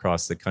membership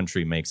across the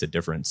country makes a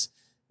difference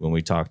when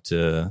we talk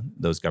to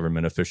those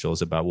government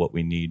officials about what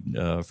we need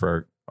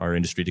for our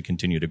industry to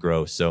continue to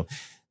grow. So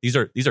these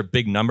are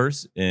big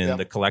numbers, and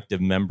the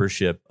collective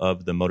membership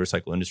of the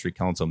Motorcycle Industry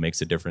Council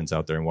makes a difference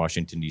out there in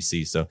Washington,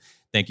 D.C. So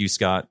thank you,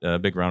 Scott. A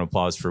big round of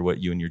applause for what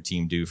you and your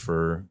team do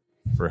for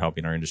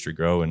helping our industry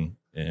grow and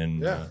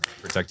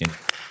protecting it.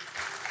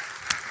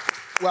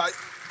 Well,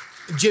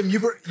 Jim,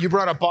 you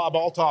brought up Bob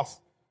Altoff.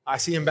 I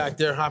see him back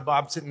there. Hi,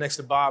 Bob, sitting next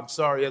to Bob.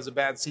 Sorry, he has a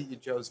bad seat you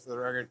chose for the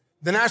record.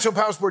 The National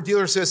Powersport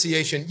Dealer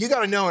Association, you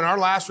got to know, in our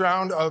last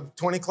round of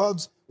 20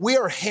 clubs, we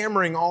are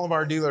hammering all of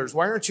our dealers.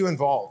 Why aren't you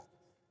involved?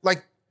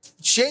 Like,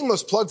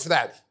 shameless plug for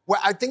that.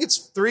 Well, I think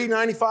it's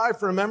 $395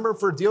 for a member,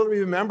 for a dealer to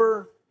be a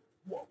member.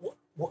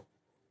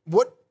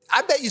 What?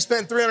 I bet you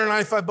spent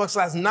 $395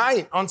 last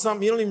night on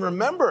something you don't even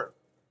remember.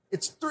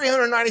 It's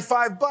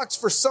 $395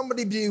 for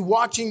somebody to be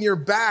watching your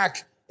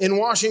back in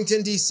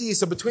Washington, D.C.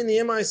 So between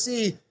the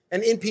MIC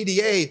and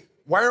NPDA,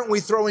 why aren't we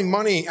throwing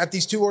money at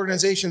these two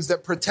organizations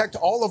that protect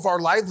all of our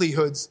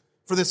livelihoods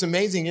for this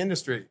amazing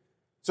industry?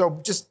 So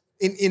just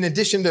in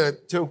addition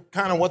to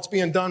kind of what's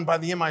being done by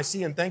the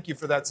MIC, and thank you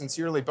for that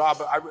sincerely,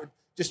 Bob,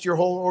 just your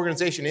whole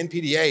organization,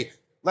 NPDA,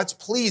 let's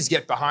please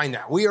get behind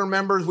that. We are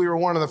members. We were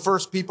one of the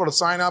first people to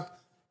sign up.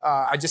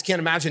 I just can't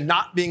imagine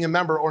not being a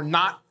member or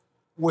not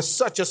with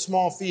such a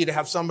small fee to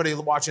have somebody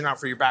watching out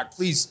for your back.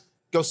 Please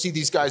go see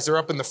these guys. They're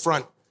up in the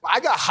front. I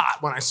got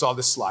hot when I saw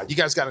this slide. You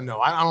guys got to know,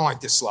 I don't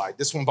like this slide.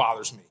 This one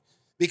bothers me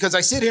because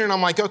I sit here and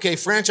I'm like, okay,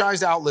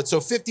 franchise outlets.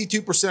 So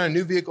 52% of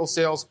new vehicle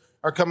sales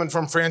are coming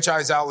from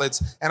franchise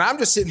outlets. And I'm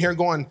just sitting here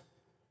going,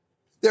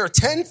 there are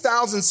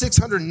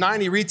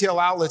 10,690 retail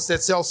outlets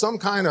that sell some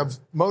kind of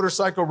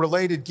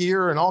motorcycle-related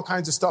gear and all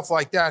kinds of stuff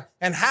like that.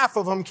 And half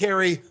of them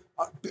carry,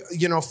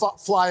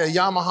 fly a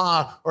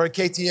Yamaha or a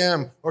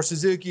KTM or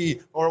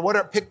Suzuki or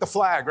whatever, pick the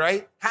flag,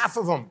 right? Half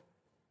of them.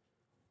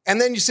 And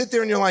then you sit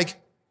there and you're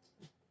like,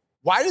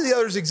 why do the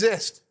others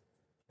exist?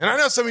 And I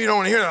know some of you don't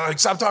want to hear that. Like,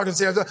 stop talking,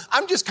 Sam.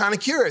 I'm just kind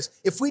of curious.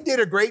 If we did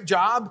a great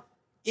job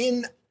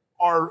in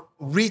our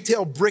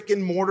retail brick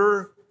and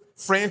mortar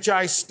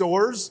franchise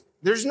stores,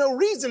 there's no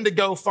reason to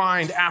go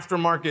find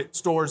aftermarket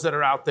stores that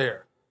are out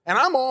there. And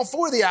I'm all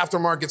for the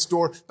aftermarket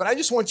store, but I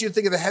just want you to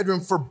think of the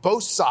headroom for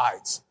both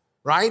sides,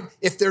 right?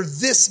 If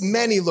there's this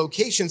many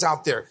locations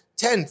out there,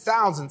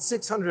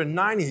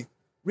 10,690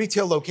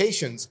 retail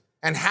locations,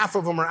 and half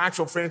of them are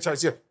actual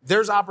franchise,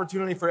 there's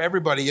opportunity for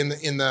everybody in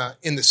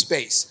the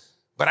space.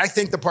 But I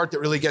think the part that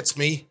really gets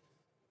me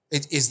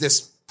is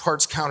this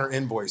parts counter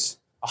invoice,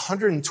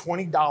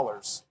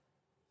 $120.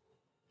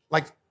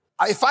 Like,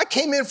 if I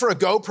came in for a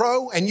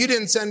GoPro and you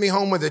didn't send me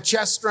home with a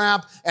chest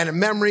strap and a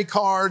memory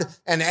card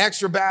and an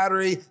extra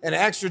battery and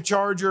an extra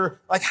charger,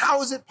 like,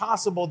 how is it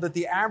possible that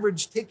the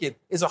average ticket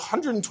is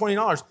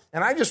 $120?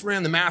 And I just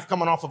ran the math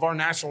coming off of our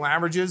national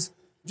averages.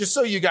 Just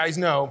so you guys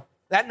know,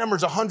 that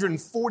number's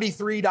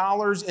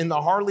 $143 in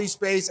the Harley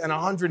space and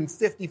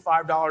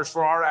 $155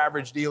 for our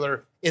average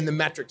dealer in the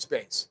metric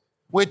space,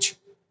 which,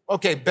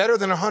 okay, better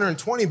than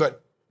 $120,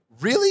 but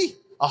really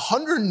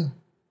 $120,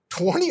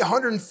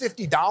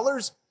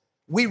 $150?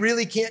 We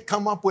really can't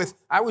come up with.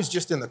 I was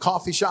just in the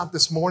coffee shop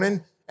this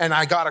morning and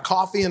I got a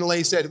coffee and the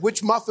lady said,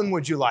 which muffin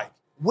would you like?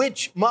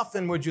 Which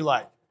muffin would you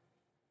like?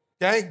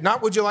 Okay,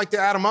 not would you like to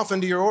add a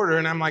muffin to your order?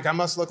 And I'm like, I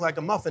must look like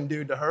a muffin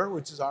dude to her,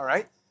 which is all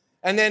right.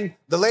 And then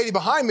the lady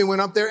behind me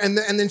went up there and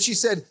then she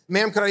said,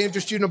 ma'am, could I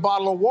interest you in a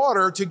bottle of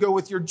water to go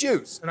with your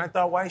juice? And I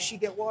thought, why does she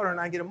get water and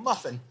I get a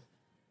muffin?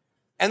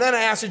 And then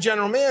I asked the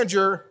general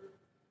manager,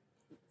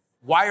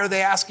 why are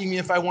they asking me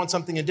if I want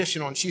something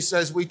additional? And she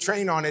says, we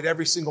train on it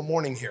every single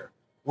morning here.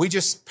 We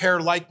just pair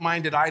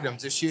like-minded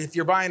items. If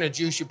you're buying a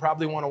juice, you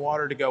probably want a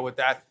water to go with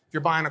that. If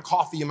you're buying a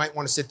coffee, you might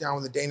want to sit down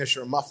with a Danish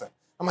or a muffin.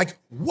 I'm like,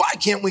 why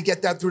can't we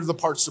get that through to the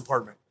parts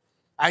department?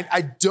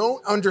 I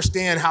don't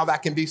understand how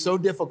that can be so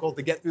difficult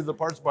to get through the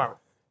parts department.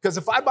 Because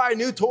if I buy a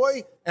new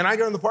toy and I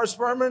go in the parts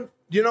department,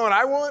 do you know what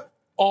I want?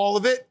 All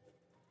of it.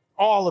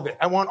 All of it.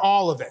 I want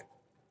all of it.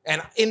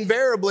 And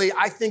invariably,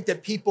 I think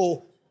that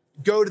people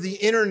go to the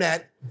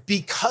internet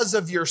because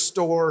of your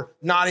store,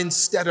 not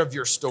instead of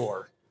your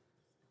store.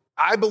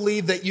 I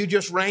believe that you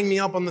just rang me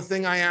up on the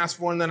thing I asked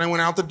for, and then I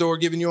went out the door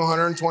giving you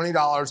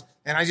 $120,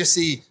 and I just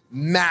see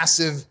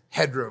massive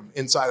headroom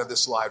inside of this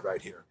slide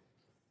right here.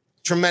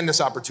 Tremendous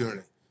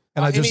opportunity.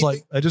 And I just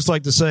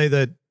like to say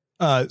that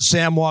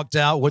Sam walked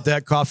out with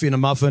that coffee and a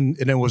muffin,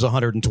 and it was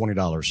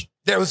 $120.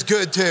 That was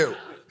good too.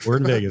 We're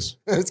in Vegas.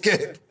 That's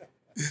good.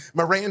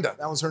 Miranda,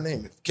 that was her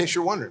name, in case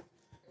you're wondering.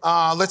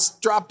 Let's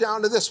drop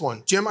down to this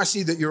one. Jim, I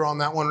see that you're on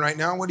that one right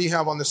now. What do you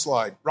have on this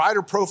slide?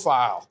 Rider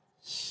profile.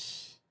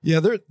 Yeah,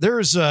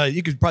 there's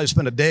you could probably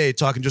spend a day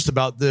talking just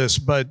about this,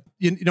 but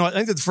I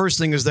think that the first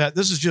thing is that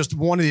this is just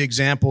one of the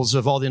examples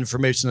of all the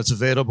information that's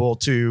available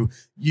to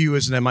you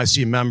as an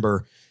MIC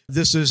member.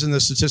 This is in the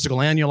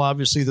Statistical Annual,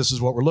 obviously. This is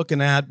what we're looking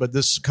at, but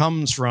this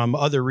comes from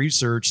other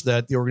research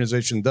that the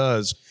organization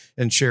does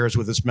and shares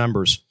with its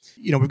members.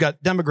 We've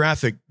got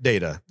demographic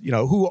data.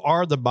 Who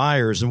are the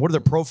buyers and what are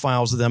the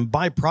profiles of them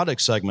by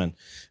product segment?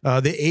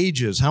 The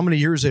ages, how many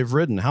years they've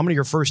ridden, how many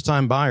are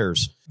first-time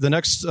buyers. The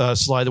next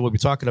slide that we'll be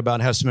talking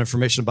about has some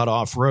information about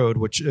off-road,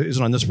 which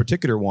isn't on this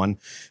particular one.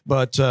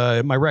 But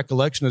my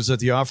recollection is that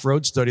the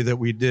off-road study that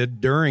we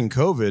did during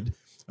COVID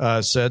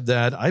said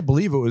that I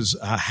believe it was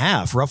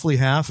roughly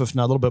half, if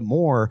not a little bit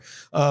more,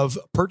 of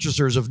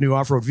purchasers of new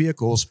off-road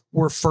vehicles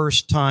were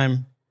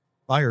first-time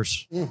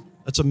buyers.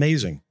 That's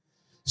amazing.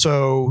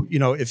 So,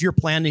 if you're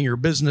planning your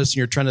business and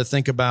you're trying to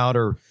think about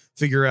or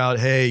figure out,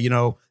 hey,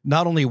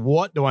 not only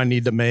what do I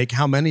need to make,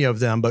 how many of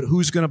them, but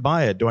who's going to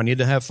buy it? Do I need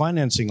to have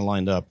financing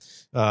lined up,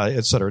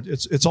 et cetera?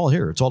 It's all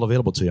here. It's all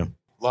available to you.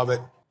 Love it.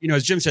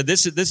 As Jim said,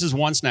 this is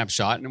one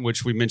snapshot, in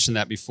which we mentioned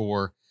that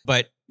before.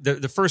 But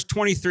the first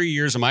 23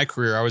 years of my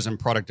career, I was in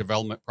product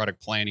development,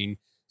 product planning.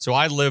 So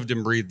I lived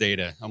and breathed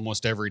data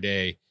almost every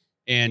day.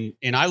 And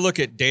I look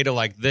at data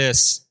like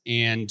this,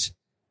 and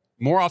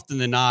more often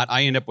than not,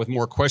 I end up with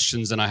more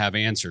questions than I have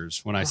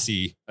answers when I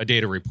see a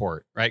data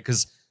report, right?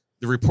 Because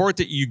the report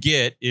that you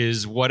get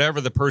is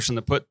whatever the person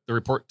that put the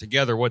report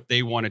together, what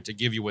they wanted to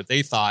give you, what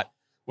they thought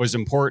was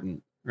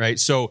important, right?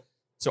 So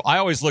I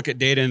always look at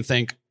data and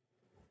think,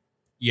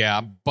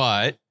 yeah,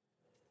 but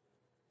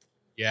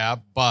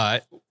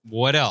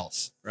what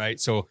else, right?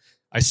 So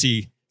I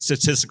see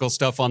statistical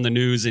stuff on the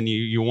news and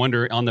you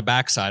wonder on the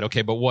backside,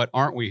 okay, but what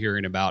aren't we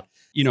hearing about?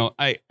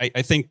 I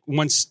think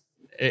once,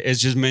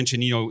 as just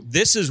mentioned,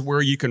 this is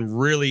where you can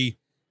really,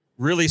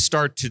 really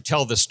start to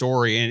tell the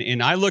story.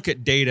 And I look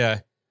at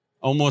data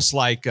almost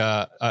like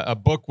a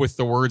book with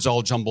the words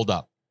all jumbled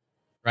up.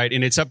 right?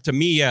 And it's up to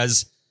me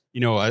as,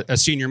 a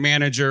senior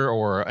manager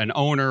or an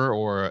owner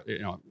or,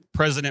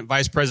 president,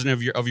 vice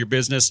president of your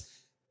business,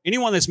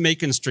 anyone that's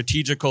making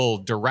strategical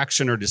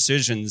direction or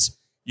decisions,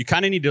 you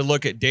kind of need to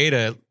look at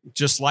data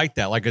just like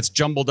that, like it's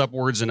jumbled up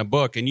words in a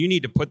book, and you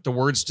need to put the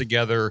words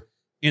together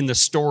in the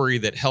story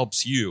that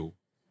helps you,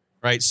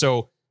 right?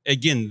 So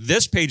again,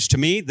 this page to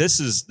me, this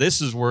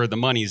is where the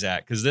money's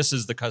at, because this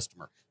is the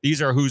customer.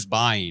 These are who's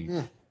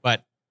buying.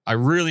 But I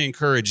really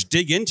encourage,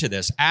 dig into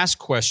this, ask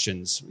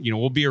questions.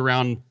 We'll be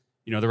around,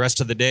 the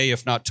rest of the day,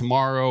 if not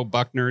tomorrow.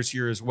 Buckner's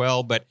here as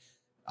well. But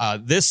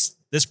this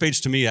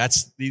page to me,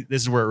 this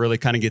is where it really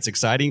kind of gets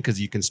exciting, because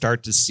you can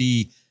start to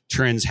see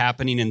trends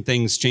happening and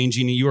things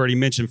changing. You already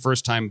mentioned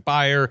first-time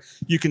buyer.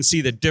 You can see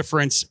the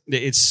difference.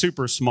 It's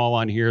super small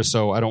on here,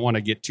 so I don't want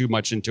to get too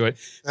much into it.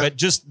 But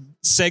just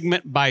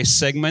segment by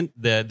segment,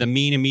 the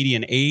mean and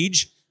median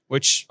age,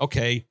 which,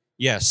 okay,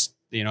 yes,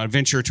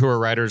 adventure tour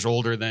rider is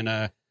older than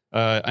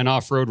an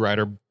off-road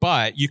rider,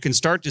 but you can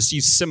start to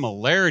see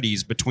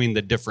similarities between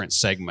the different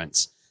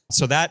segments.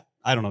 So that,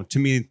 I don't know, to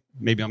me,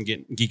 maybe I'm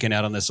geeking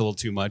out on this a little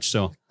too much,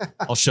 so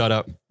I'll shut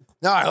up.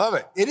 No, I love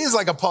it. It is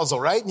like a puzzle,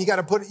 right? And you got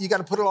to put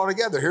it all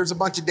together. Here's a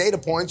bunch of data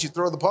points. You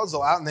throw the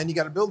puzzle out, and then you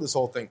got to build this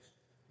whole thing.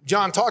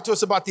 John, talk to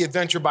us about the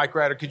adventure bike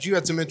rider, because you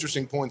had some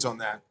interesting points on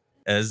that.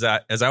 As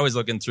I was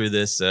looking through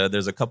this,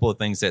 there's a couple of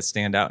things that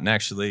stand out. And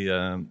actually,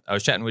 I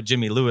was chatting with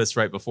Jimmy Lewis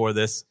right before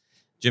this.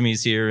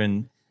 Jimmy's here,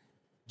 and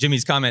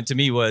Jimmy's comment to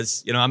me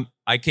was,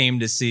 I came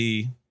to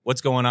see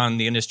what's going on in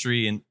the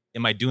industry, and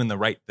am I doing the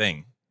right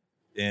thing?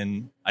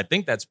 And I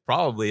think that's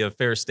probably a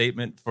fair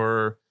statement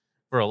for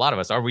a lot of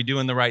us. Are we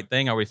doing the right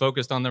thing? Are we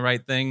focused on the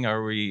right thing?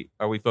 Are we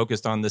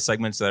focused on the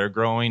segments that are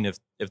growing?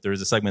 If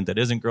there's a segment that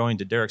isn't growing,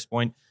 to Derek's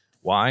point,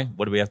 why?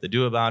 What do we have to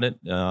do about it?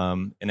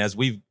 And as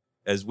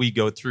we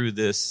go through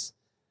this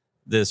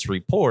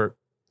report,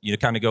 you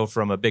kind of go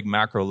from a big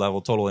macro level,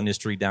 total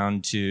industry,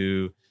 down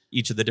to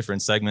each of the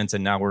different segments,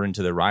 and now we're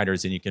into the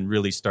riders, and you can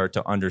really start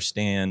to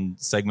understand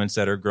segments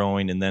that are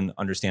growing, and then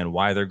understand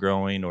why they're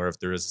growing, or if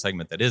there is a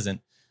segment that isn't,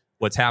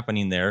 what's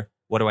happening there.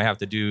 What do I have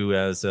to do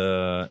as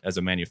a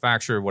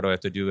manufacturer? What do I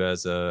have to do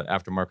as a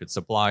aftermarket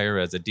supplier,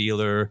 as a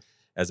dealer,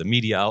 as a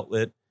media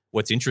outlet?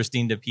 What's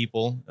interesting to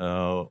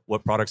people?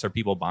 What products are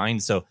people buying?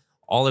 So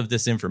all of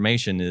this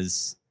information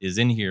is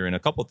in here. And a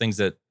couple of things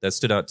that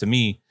stood out to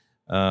me,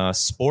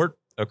 sport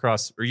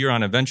across, or you're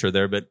on adventure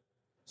there, but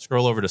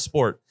scroll over to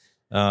sport.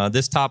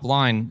 This top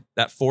line,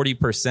 that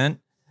 40%,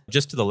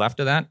 just to the left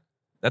of that,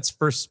 that's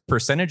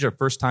percentage of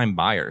first-time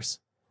buyers.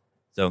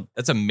 So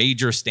that's a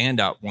major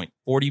standout point.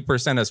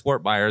 40% of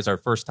sport buyers are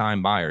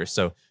first-time buyers.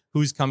 So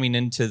who's coming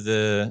into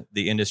the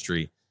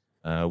industry?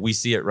 We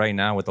see it right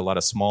now with a lot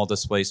of small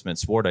displacement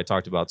sport. I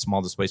talked about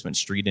small displacement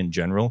street in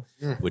general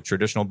with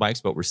traditional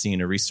bikes, but we're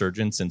seeing a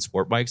resurgence in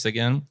sport bikes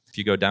again. If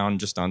you go down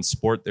just on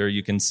sport there,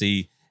 you can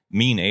see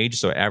mean age.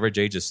 So average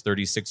age is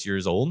 36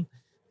 years old.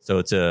 So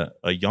it's a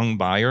young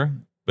buyer,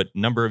 but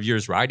number of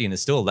years riding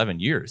is still 11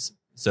 years.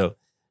 So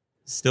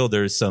still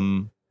there's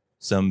some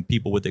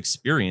people with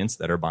experience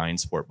that are buying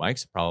sport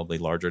bikes, probably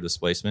larger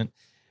displacement.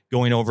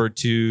 Going over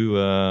to,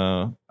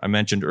 I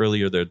mentioned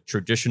earlier, the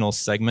traditional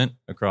segment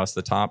across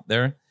the top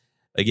there.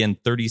 Again,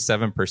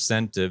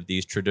 37% of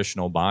these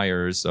traditional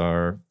buyers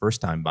are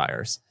first-time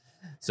buyers.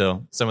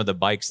 So some of the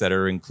bikes that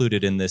are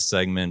included in this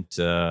segment,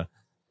 the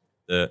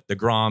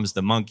Groms,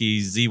 the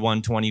Monkeys,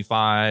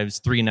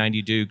 Z125s,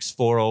 390 Dukes,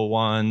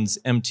 401s,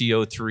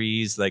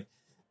 MT-03s, like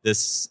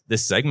this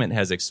segment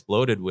has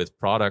exploded with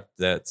product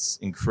that's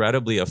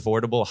incredibly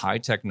affordable, high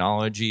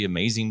technology,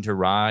 amazing to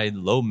ride,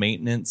 low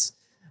maintenance.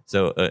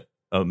 So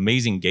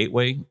amazing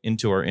gateway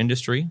into our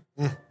industry.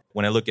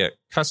 When I look at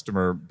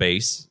customer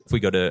base, if we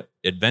go to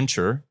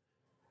adventure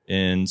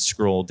and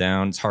scroll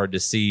down, it's hard to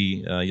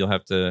see. You'll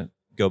have to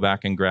go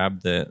back and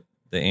grab the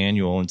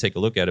annual and take a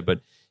look at it. But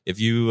if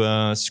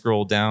you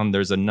scroll down,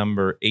 there's a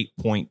number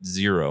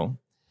 8.0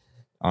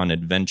 on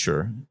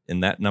adventure.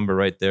 And that number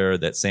right there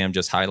that Sam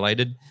just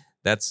highlighted,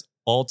 that's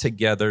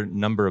altogether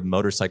number of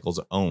motorcycles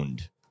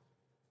owned.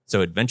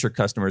 So adventure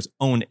customers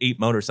own 8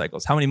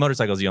 motorcycles. How many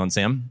motorcycles do you own,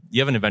 Sam?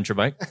 You have an adventure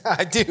bike?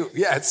 I do,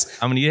 yes.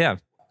 How many do you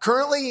have?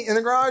 Currently in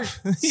the garage,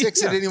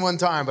 6 at any one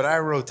time, but I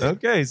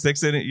rotate. Okay,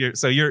 6 in it.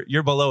 So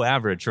you're below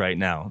average right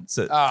now.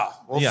 So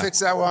we'll fix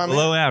that while I'm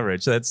below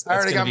average. That's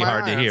going to be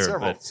hard to hear.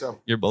 Several,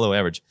 but you're below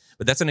average.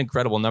 But that's an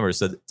incredible number.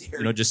 So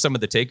just some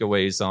of the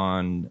takeaways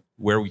on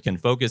where we can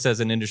focus as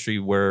an industry,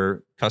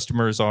 where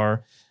customers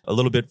are. A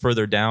little bit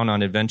further down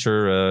on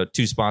adventure,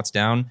 2 spots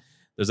down,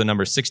 there's a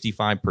number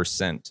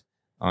 65%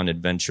 on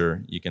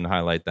adventure. You can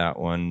highlight that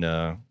one.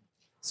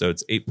 So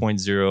it's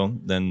 8.0,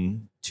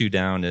 then 2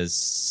 down is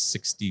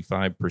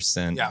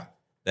 65%. Yeah.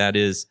 That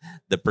is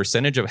the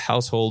percentage of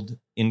household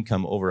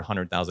income over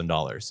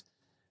 $100,000.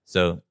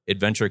 So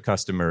adventure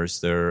customers,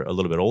 they're a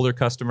little bit older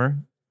customer.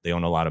 They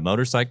own a lot of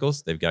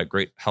motorcycles. They've got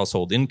great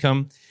household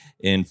income.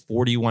 And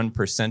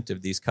 41%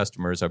 of these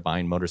customers are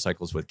buying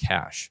motorcycles with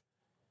cash.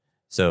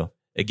 So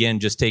again,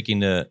 just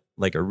taking a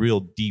real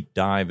deep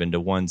dive into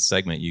one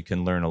segment, you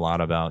can learn a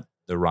lot about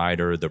the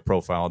rider, the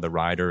profile of the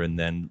rider, and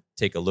then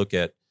take a look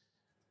at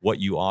what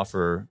you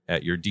offer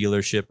at your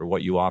dealership or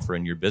what you offer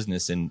in your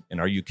business, and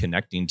are you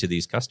connecting to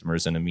these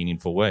customers in a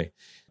meaningful way?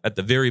 At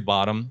the very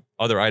bottom,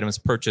 other items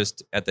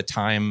purchased at the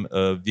time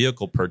of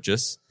vehicle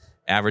purchase,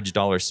 average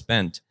dollar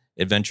spent,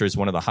 Adventure is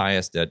one of the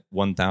highest at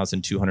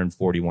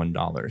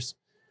 $1,241.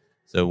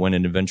 So when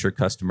an Adventure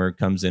customer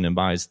comes in and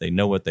buys, they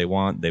know what they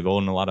want. They've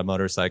owned a lot of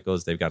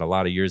motorcycles. They've got a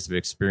lot of years of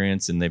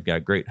experience, and they've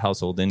got great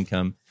household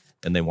income,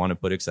 and they want to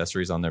put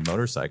accessories on their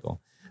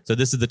motorcycle. So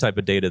this is the type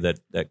of data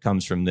that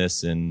comes from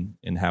this and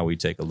how we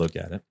take a look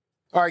at it.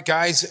 All right,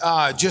 guys,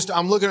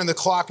 I'm looking at the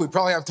clock. We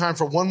probably have time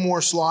for one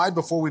more slide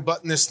before we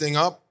button this thing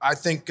up. I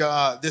think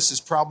this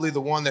is probably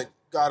the one that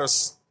got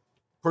us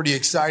pretty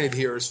excited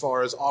here as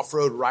far as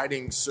off-road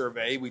riding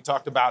survey. We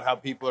talked about how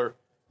people are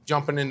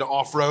jumping into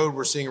off-road.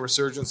 We're seeing a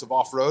resurgence of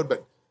off-road.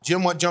 But,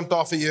 Jim, what jumped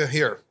off of you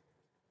here?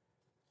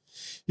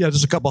 Yeah,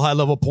 just a couple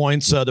high-level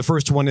points. The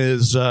first one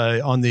is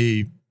on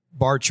the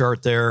bar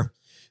chart there.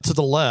 To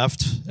the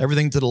left,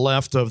 everything to the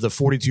left of the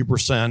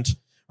 42%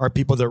 are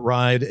people that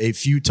ride a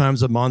few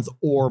times a month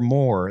or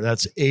more.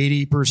 That's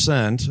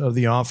 80% of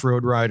the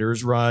off-road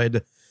riders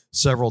ride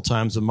several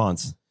times a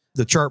month.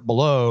 The chart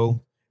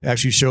below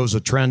actually shows a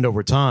trend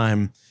over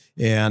time,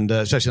 and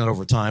it's actually not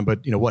over time,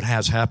 but what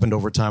has happened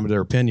over time in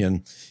their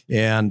opinion.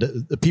 And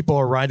the people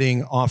are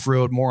riding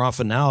off-road more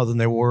often now than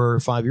they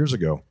were 5 years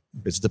ago.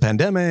 Is it the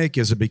pandemic?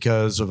 Is it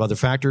because of other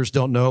factors?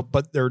 Don't know,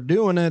 but they're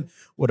doing it.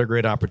 What a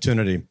great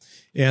opportunity.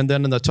 And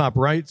then in the top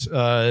right,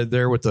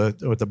 there with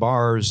the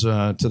bars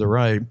to the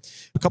right,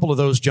 a couple of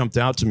those jumped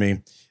out to me.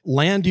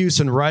 Land use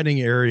and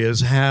riding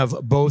areas have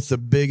both the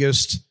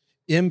biggest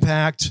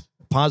impact,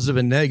 positive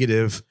and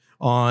negative,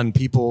 on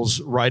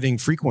people's riding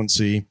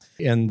frequency.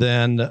 And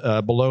then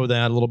below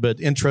that, a little bit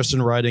interest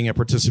in riding and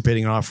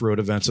participating in off-road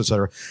events, et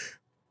cetera.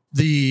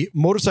 The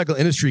Motorcycle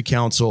Industry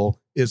Council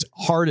is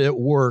hard at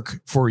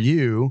work for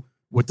you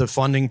with the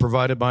funding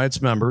provided by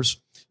its members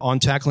on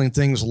tackling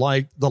things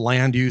like the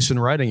land use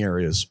and riding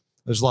areas.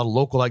 There's a lot of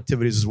local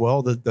activities as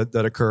well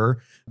that occur,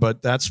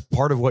 but that's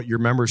part of what your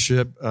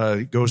membership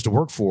goes to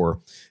work for.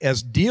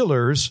 As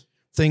dealers,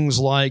 things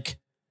like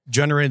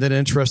generating that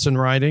interest in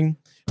riding,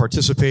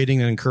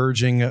 participating and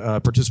encouraging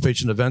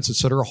participation events, et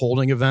cetera,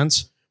 holding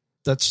events,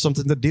 that's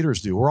something that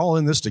dealers do. We're all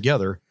in this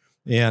together.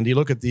 And you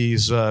look at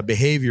these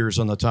behaviors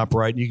on the top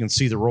right, and you can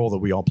see the role that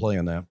we all play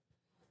in that.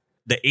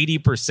 The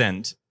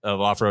 80% of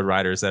off-road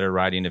riders that are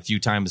riding a few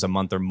times a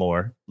month or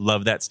more,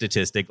 love that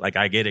statistic. Like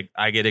I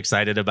get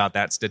excited about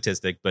that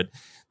statistic. But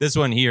this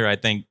one here, I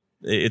think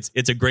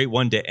it's a great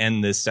one to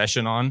end this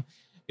session on,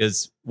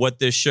 is what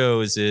this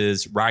shows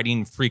is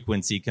riding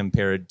frequency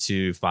compared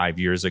to 5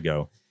 years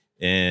ago.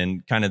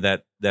 And kind of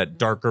that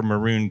darker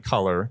maroon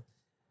color,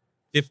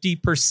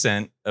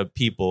 50% of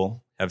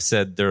people have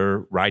said their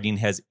riding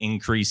has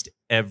increased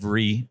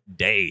every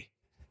day.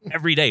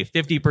 Every day,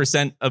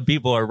 50% of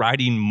people are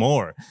riding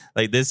more.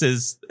 Like this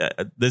is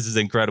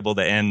incredible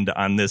to end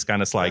on this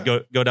kind of slide.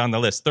 Go down the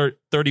list.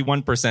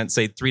 31%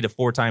 say 3 to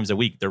 4 times a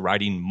week they're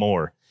riding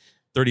more.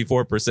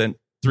 34%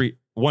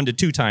 1 to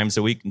 2 times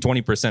a week, and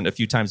 20% a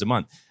few times a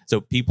month. So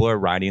people are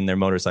riding their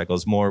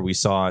motorcycles more. We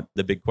saw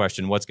the big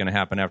question: what's going to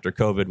happen after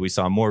COVID? We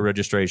saw more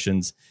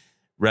registrations.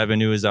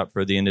 Revenue is up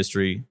for the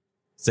industry.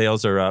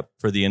 Sales are up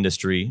for the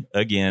industry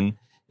again,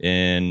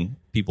 and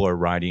people are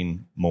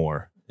riding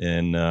more.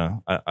 And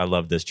I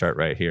love this chart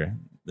right here.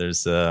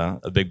 There's a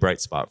big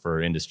bright spot for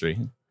our industry.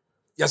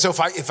 Yeah, so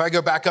if I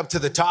go back up to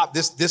the top,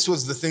 this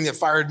was the thing that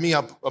fired me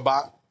up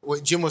about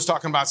what Jim was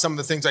talking about, some of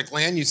the things like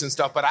land use and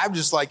stuff, but I'm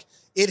just like,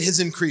 it has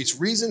increased.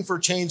 Reason for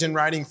change in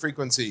riding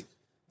frequency,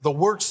 the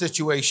work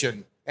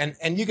situation.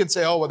 And you can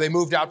say, oh, well, they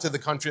moved out to the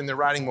country and they're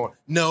riding more.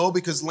 No,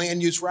 because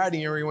land use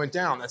riding area went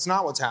down. That's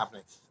not what's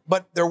happening.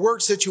 But their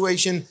work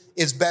situation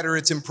is better,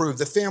 it's improved.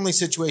 The family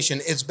situation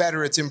is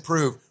better, it's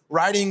improved.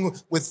 Riding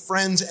with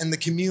friends and the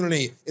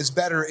community is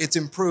better, it's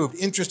improved.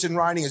 Interest in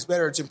riding is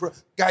better, it's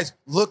improved. Guys,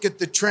 look at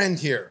the trend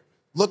here.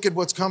 Look at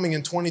what's coming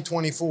in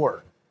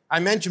 2024. I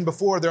mentioned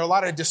before, there are a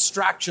lot of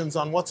distractions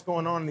on what's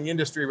going on in the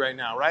industry right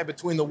now, right?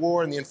 Between the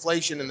war and the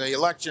inflation and the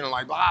election and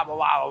like blah, blah,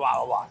 blah, blah,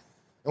 blah, blah.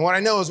 And what I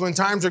know is when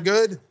times are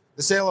good,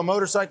 the sale of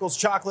motorcycles,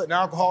 chocolate, and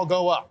alcohol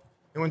go up.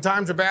 And when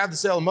times are bad, the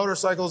sale of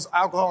motorcycles,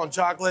 alcohol, and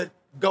chocolate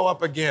go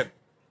up again.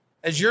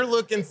 As you're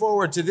looking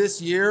forward to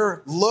this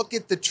year, look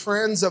at the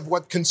trends of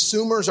what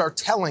consumers are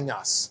telling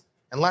us,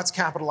 and let's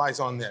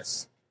capitalize on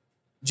this.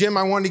 Jim,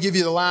 I wanted to give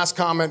you the last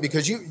comment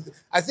because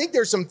I think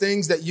there's some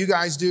things that you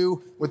guys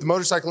do with the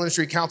Motorcycle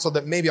Industry Council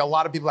that maybe a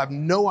lot of people have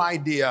no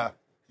idea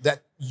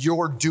that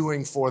you're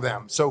doing for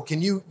them. So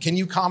can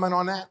you comment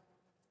on that?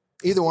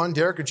 Either one,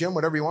 Derek or Jim,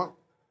 whatever you want.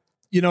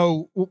 You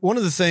know, one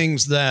of the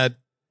things that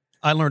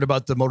I learned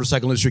about the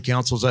Motorcycle Industry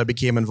Council as I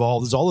became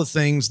involved is all the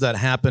things that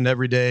happen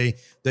every day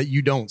that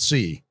you don't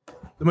see.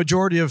 The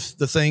majority of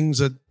the things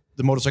that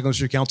the Motorcycle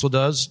Industry Council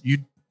does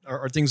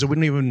are things that we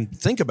don't even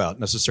think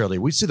about necessarily.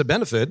 We see the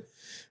benefit.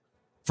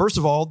 First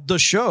of all, the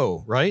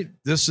show, right?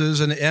 This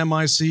is an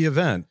MIC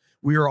event.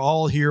 We are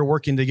all here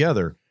working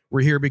together.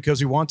 We're here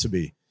because we want to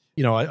be.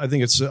 I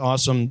think it's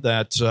awesome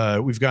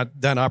that we've got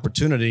that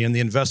opportunity and the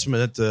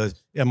investment that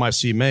the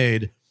MIC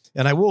made.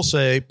 And I will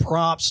say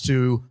props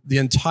to the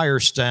entire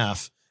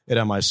staff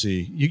at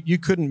MIC. You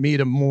couldn't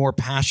meet a more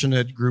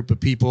passionate group of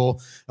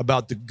people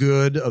about the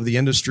good of the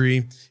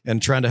industry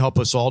and trying to help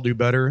us all do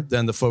better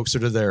than the folks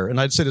that are there. And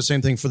I'd say the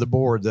same thing for the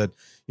board that,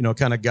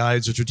 kind of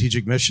guides the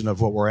strategic mission of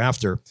what we're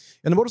after.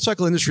 And the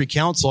Motorcycle Industry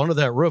Council, under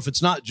that roof,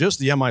 it's not just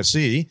the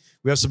MIC.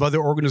 We have some other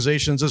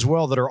organizations as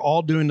well that are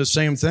all doing the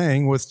same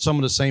thing with some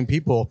of the same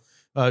people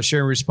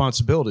sharing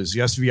responsibilities.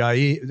 The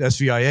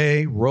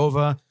SVIA,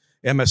 ROVA,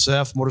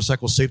 MSF,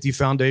 Motorcycle Safety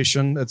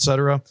Foundation, et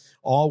cetera,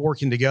 all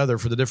working together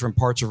for the different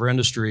parts of our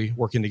industry,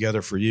 working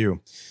together for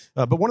you.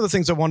 But one of the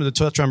things I wanted to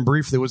touch on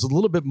briefly was a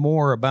little bit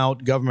more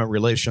about government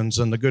relations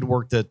and the good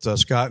work that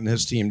Scott and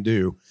his team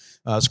do.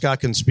 Scott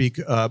can speak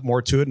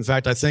more to it. In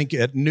fact, I think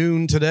at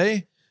noon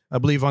today, I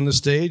believe on the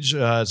stage,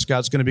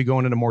 Scott's going to be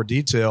going into more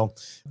detail.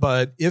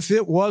 But if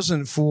it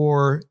wasn't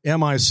for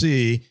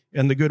MIC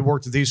and the good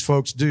work that these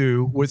folks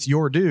do with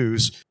your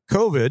dues,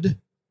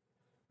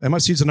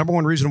 MIC is the number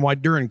one reason why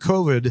during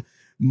COVID,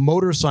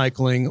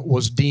 motorcycling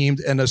was deemed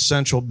an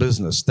essential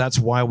business. That's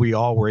why we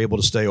all were able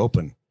to stay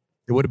open.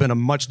 It would have been a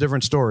much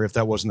different story if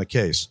that wasn't the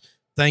case.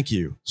 Thank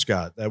you,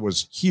 Scott. That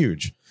was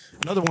huge.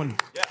 Another one.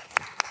 Yeah.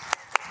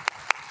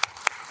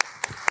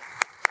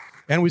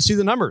 And we see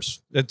the numbers.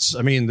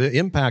 The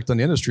impact on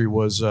the industry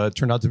was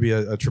turned out to be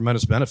a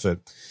tremendous benefit.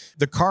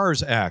 The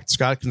CARS Act,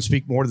 Scott can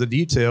speak more to the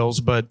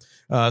details, but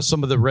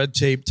some of the red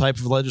tape type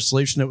of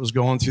legislation that was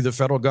going through the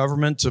federal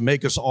government to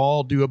make us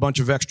all do a bunch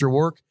of extra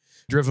work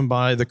driven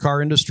by the car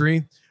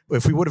industry.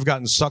 If we would have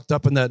gotten sucked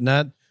up in that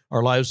net,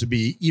 our lives would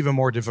be even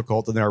more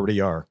difficult than they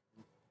already are.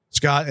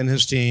 Scott and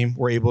his team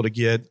were able to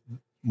get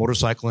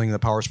motorcycling and the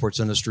power sports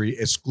industry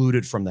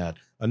excluded from that.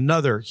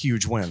 Another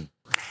huge win.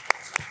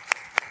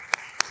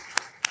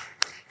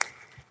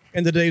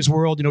 In today's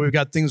world, we've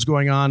got things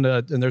going on,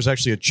 and there's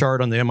actually a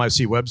chart on the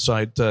MIC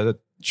website that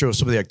shows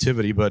some of the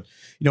activity. But,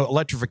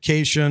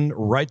 electrification,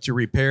 right to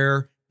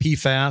repair,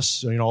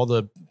 PFAS, all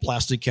the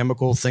plastic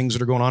chemical things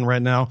that are going on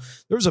right now.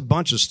 There's a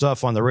bunch of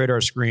stuff on the radar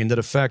screen that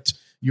affect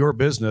your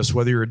business,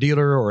 whether you're a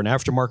dealer or an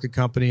aftermarket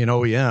company, an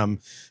OEM,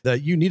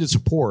 that you need to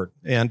support.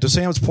 And to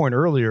Sam's point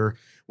earlier,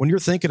 when you're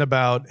thinking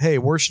about, hey,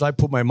 where should I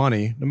put my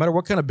money, no matter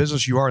what kind of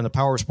business you are in the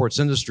power sports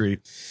industry,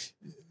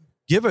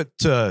 give it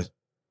to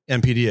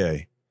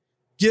MPDA.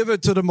 Give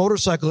it to the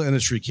Motorcycle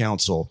Industry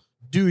Council.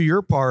 Do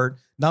your part,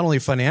 not only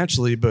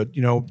financially, but,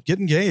 get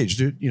engaged.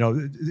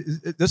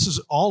 This is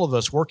all of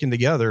us working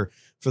together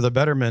for the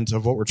betterment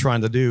of what we're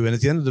trying to do. And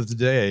at the end of the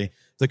day,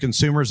 the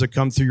consumers that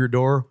come through your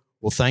door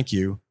will thank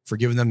you for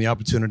giving them the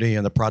opportunity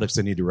and the products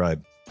they need to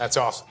ride. That's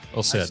awesome.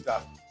 Well said. Nice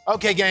stuff.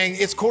 Okay, gang,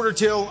 it's quarter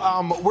till.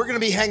 We're going to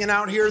be hanging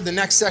out here. The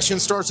next session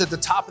starts at the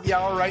top of the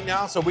hour right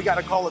now, so we got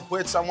to call it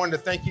quits. I wanted to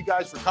thank you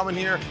guys for coming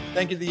here.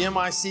 Thank you to the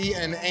MIC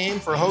and AIM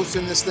for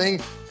hosting this thing.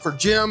 For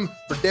Jim,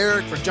 for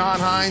Derek, for John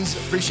Hines,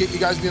 appreciate you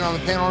guys being on the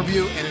panel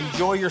review, and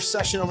enjoy your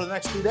session over the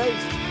next 2 days.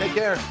 Take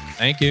care.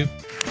 Thank you.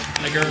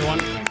 Thank you,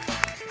 everyone.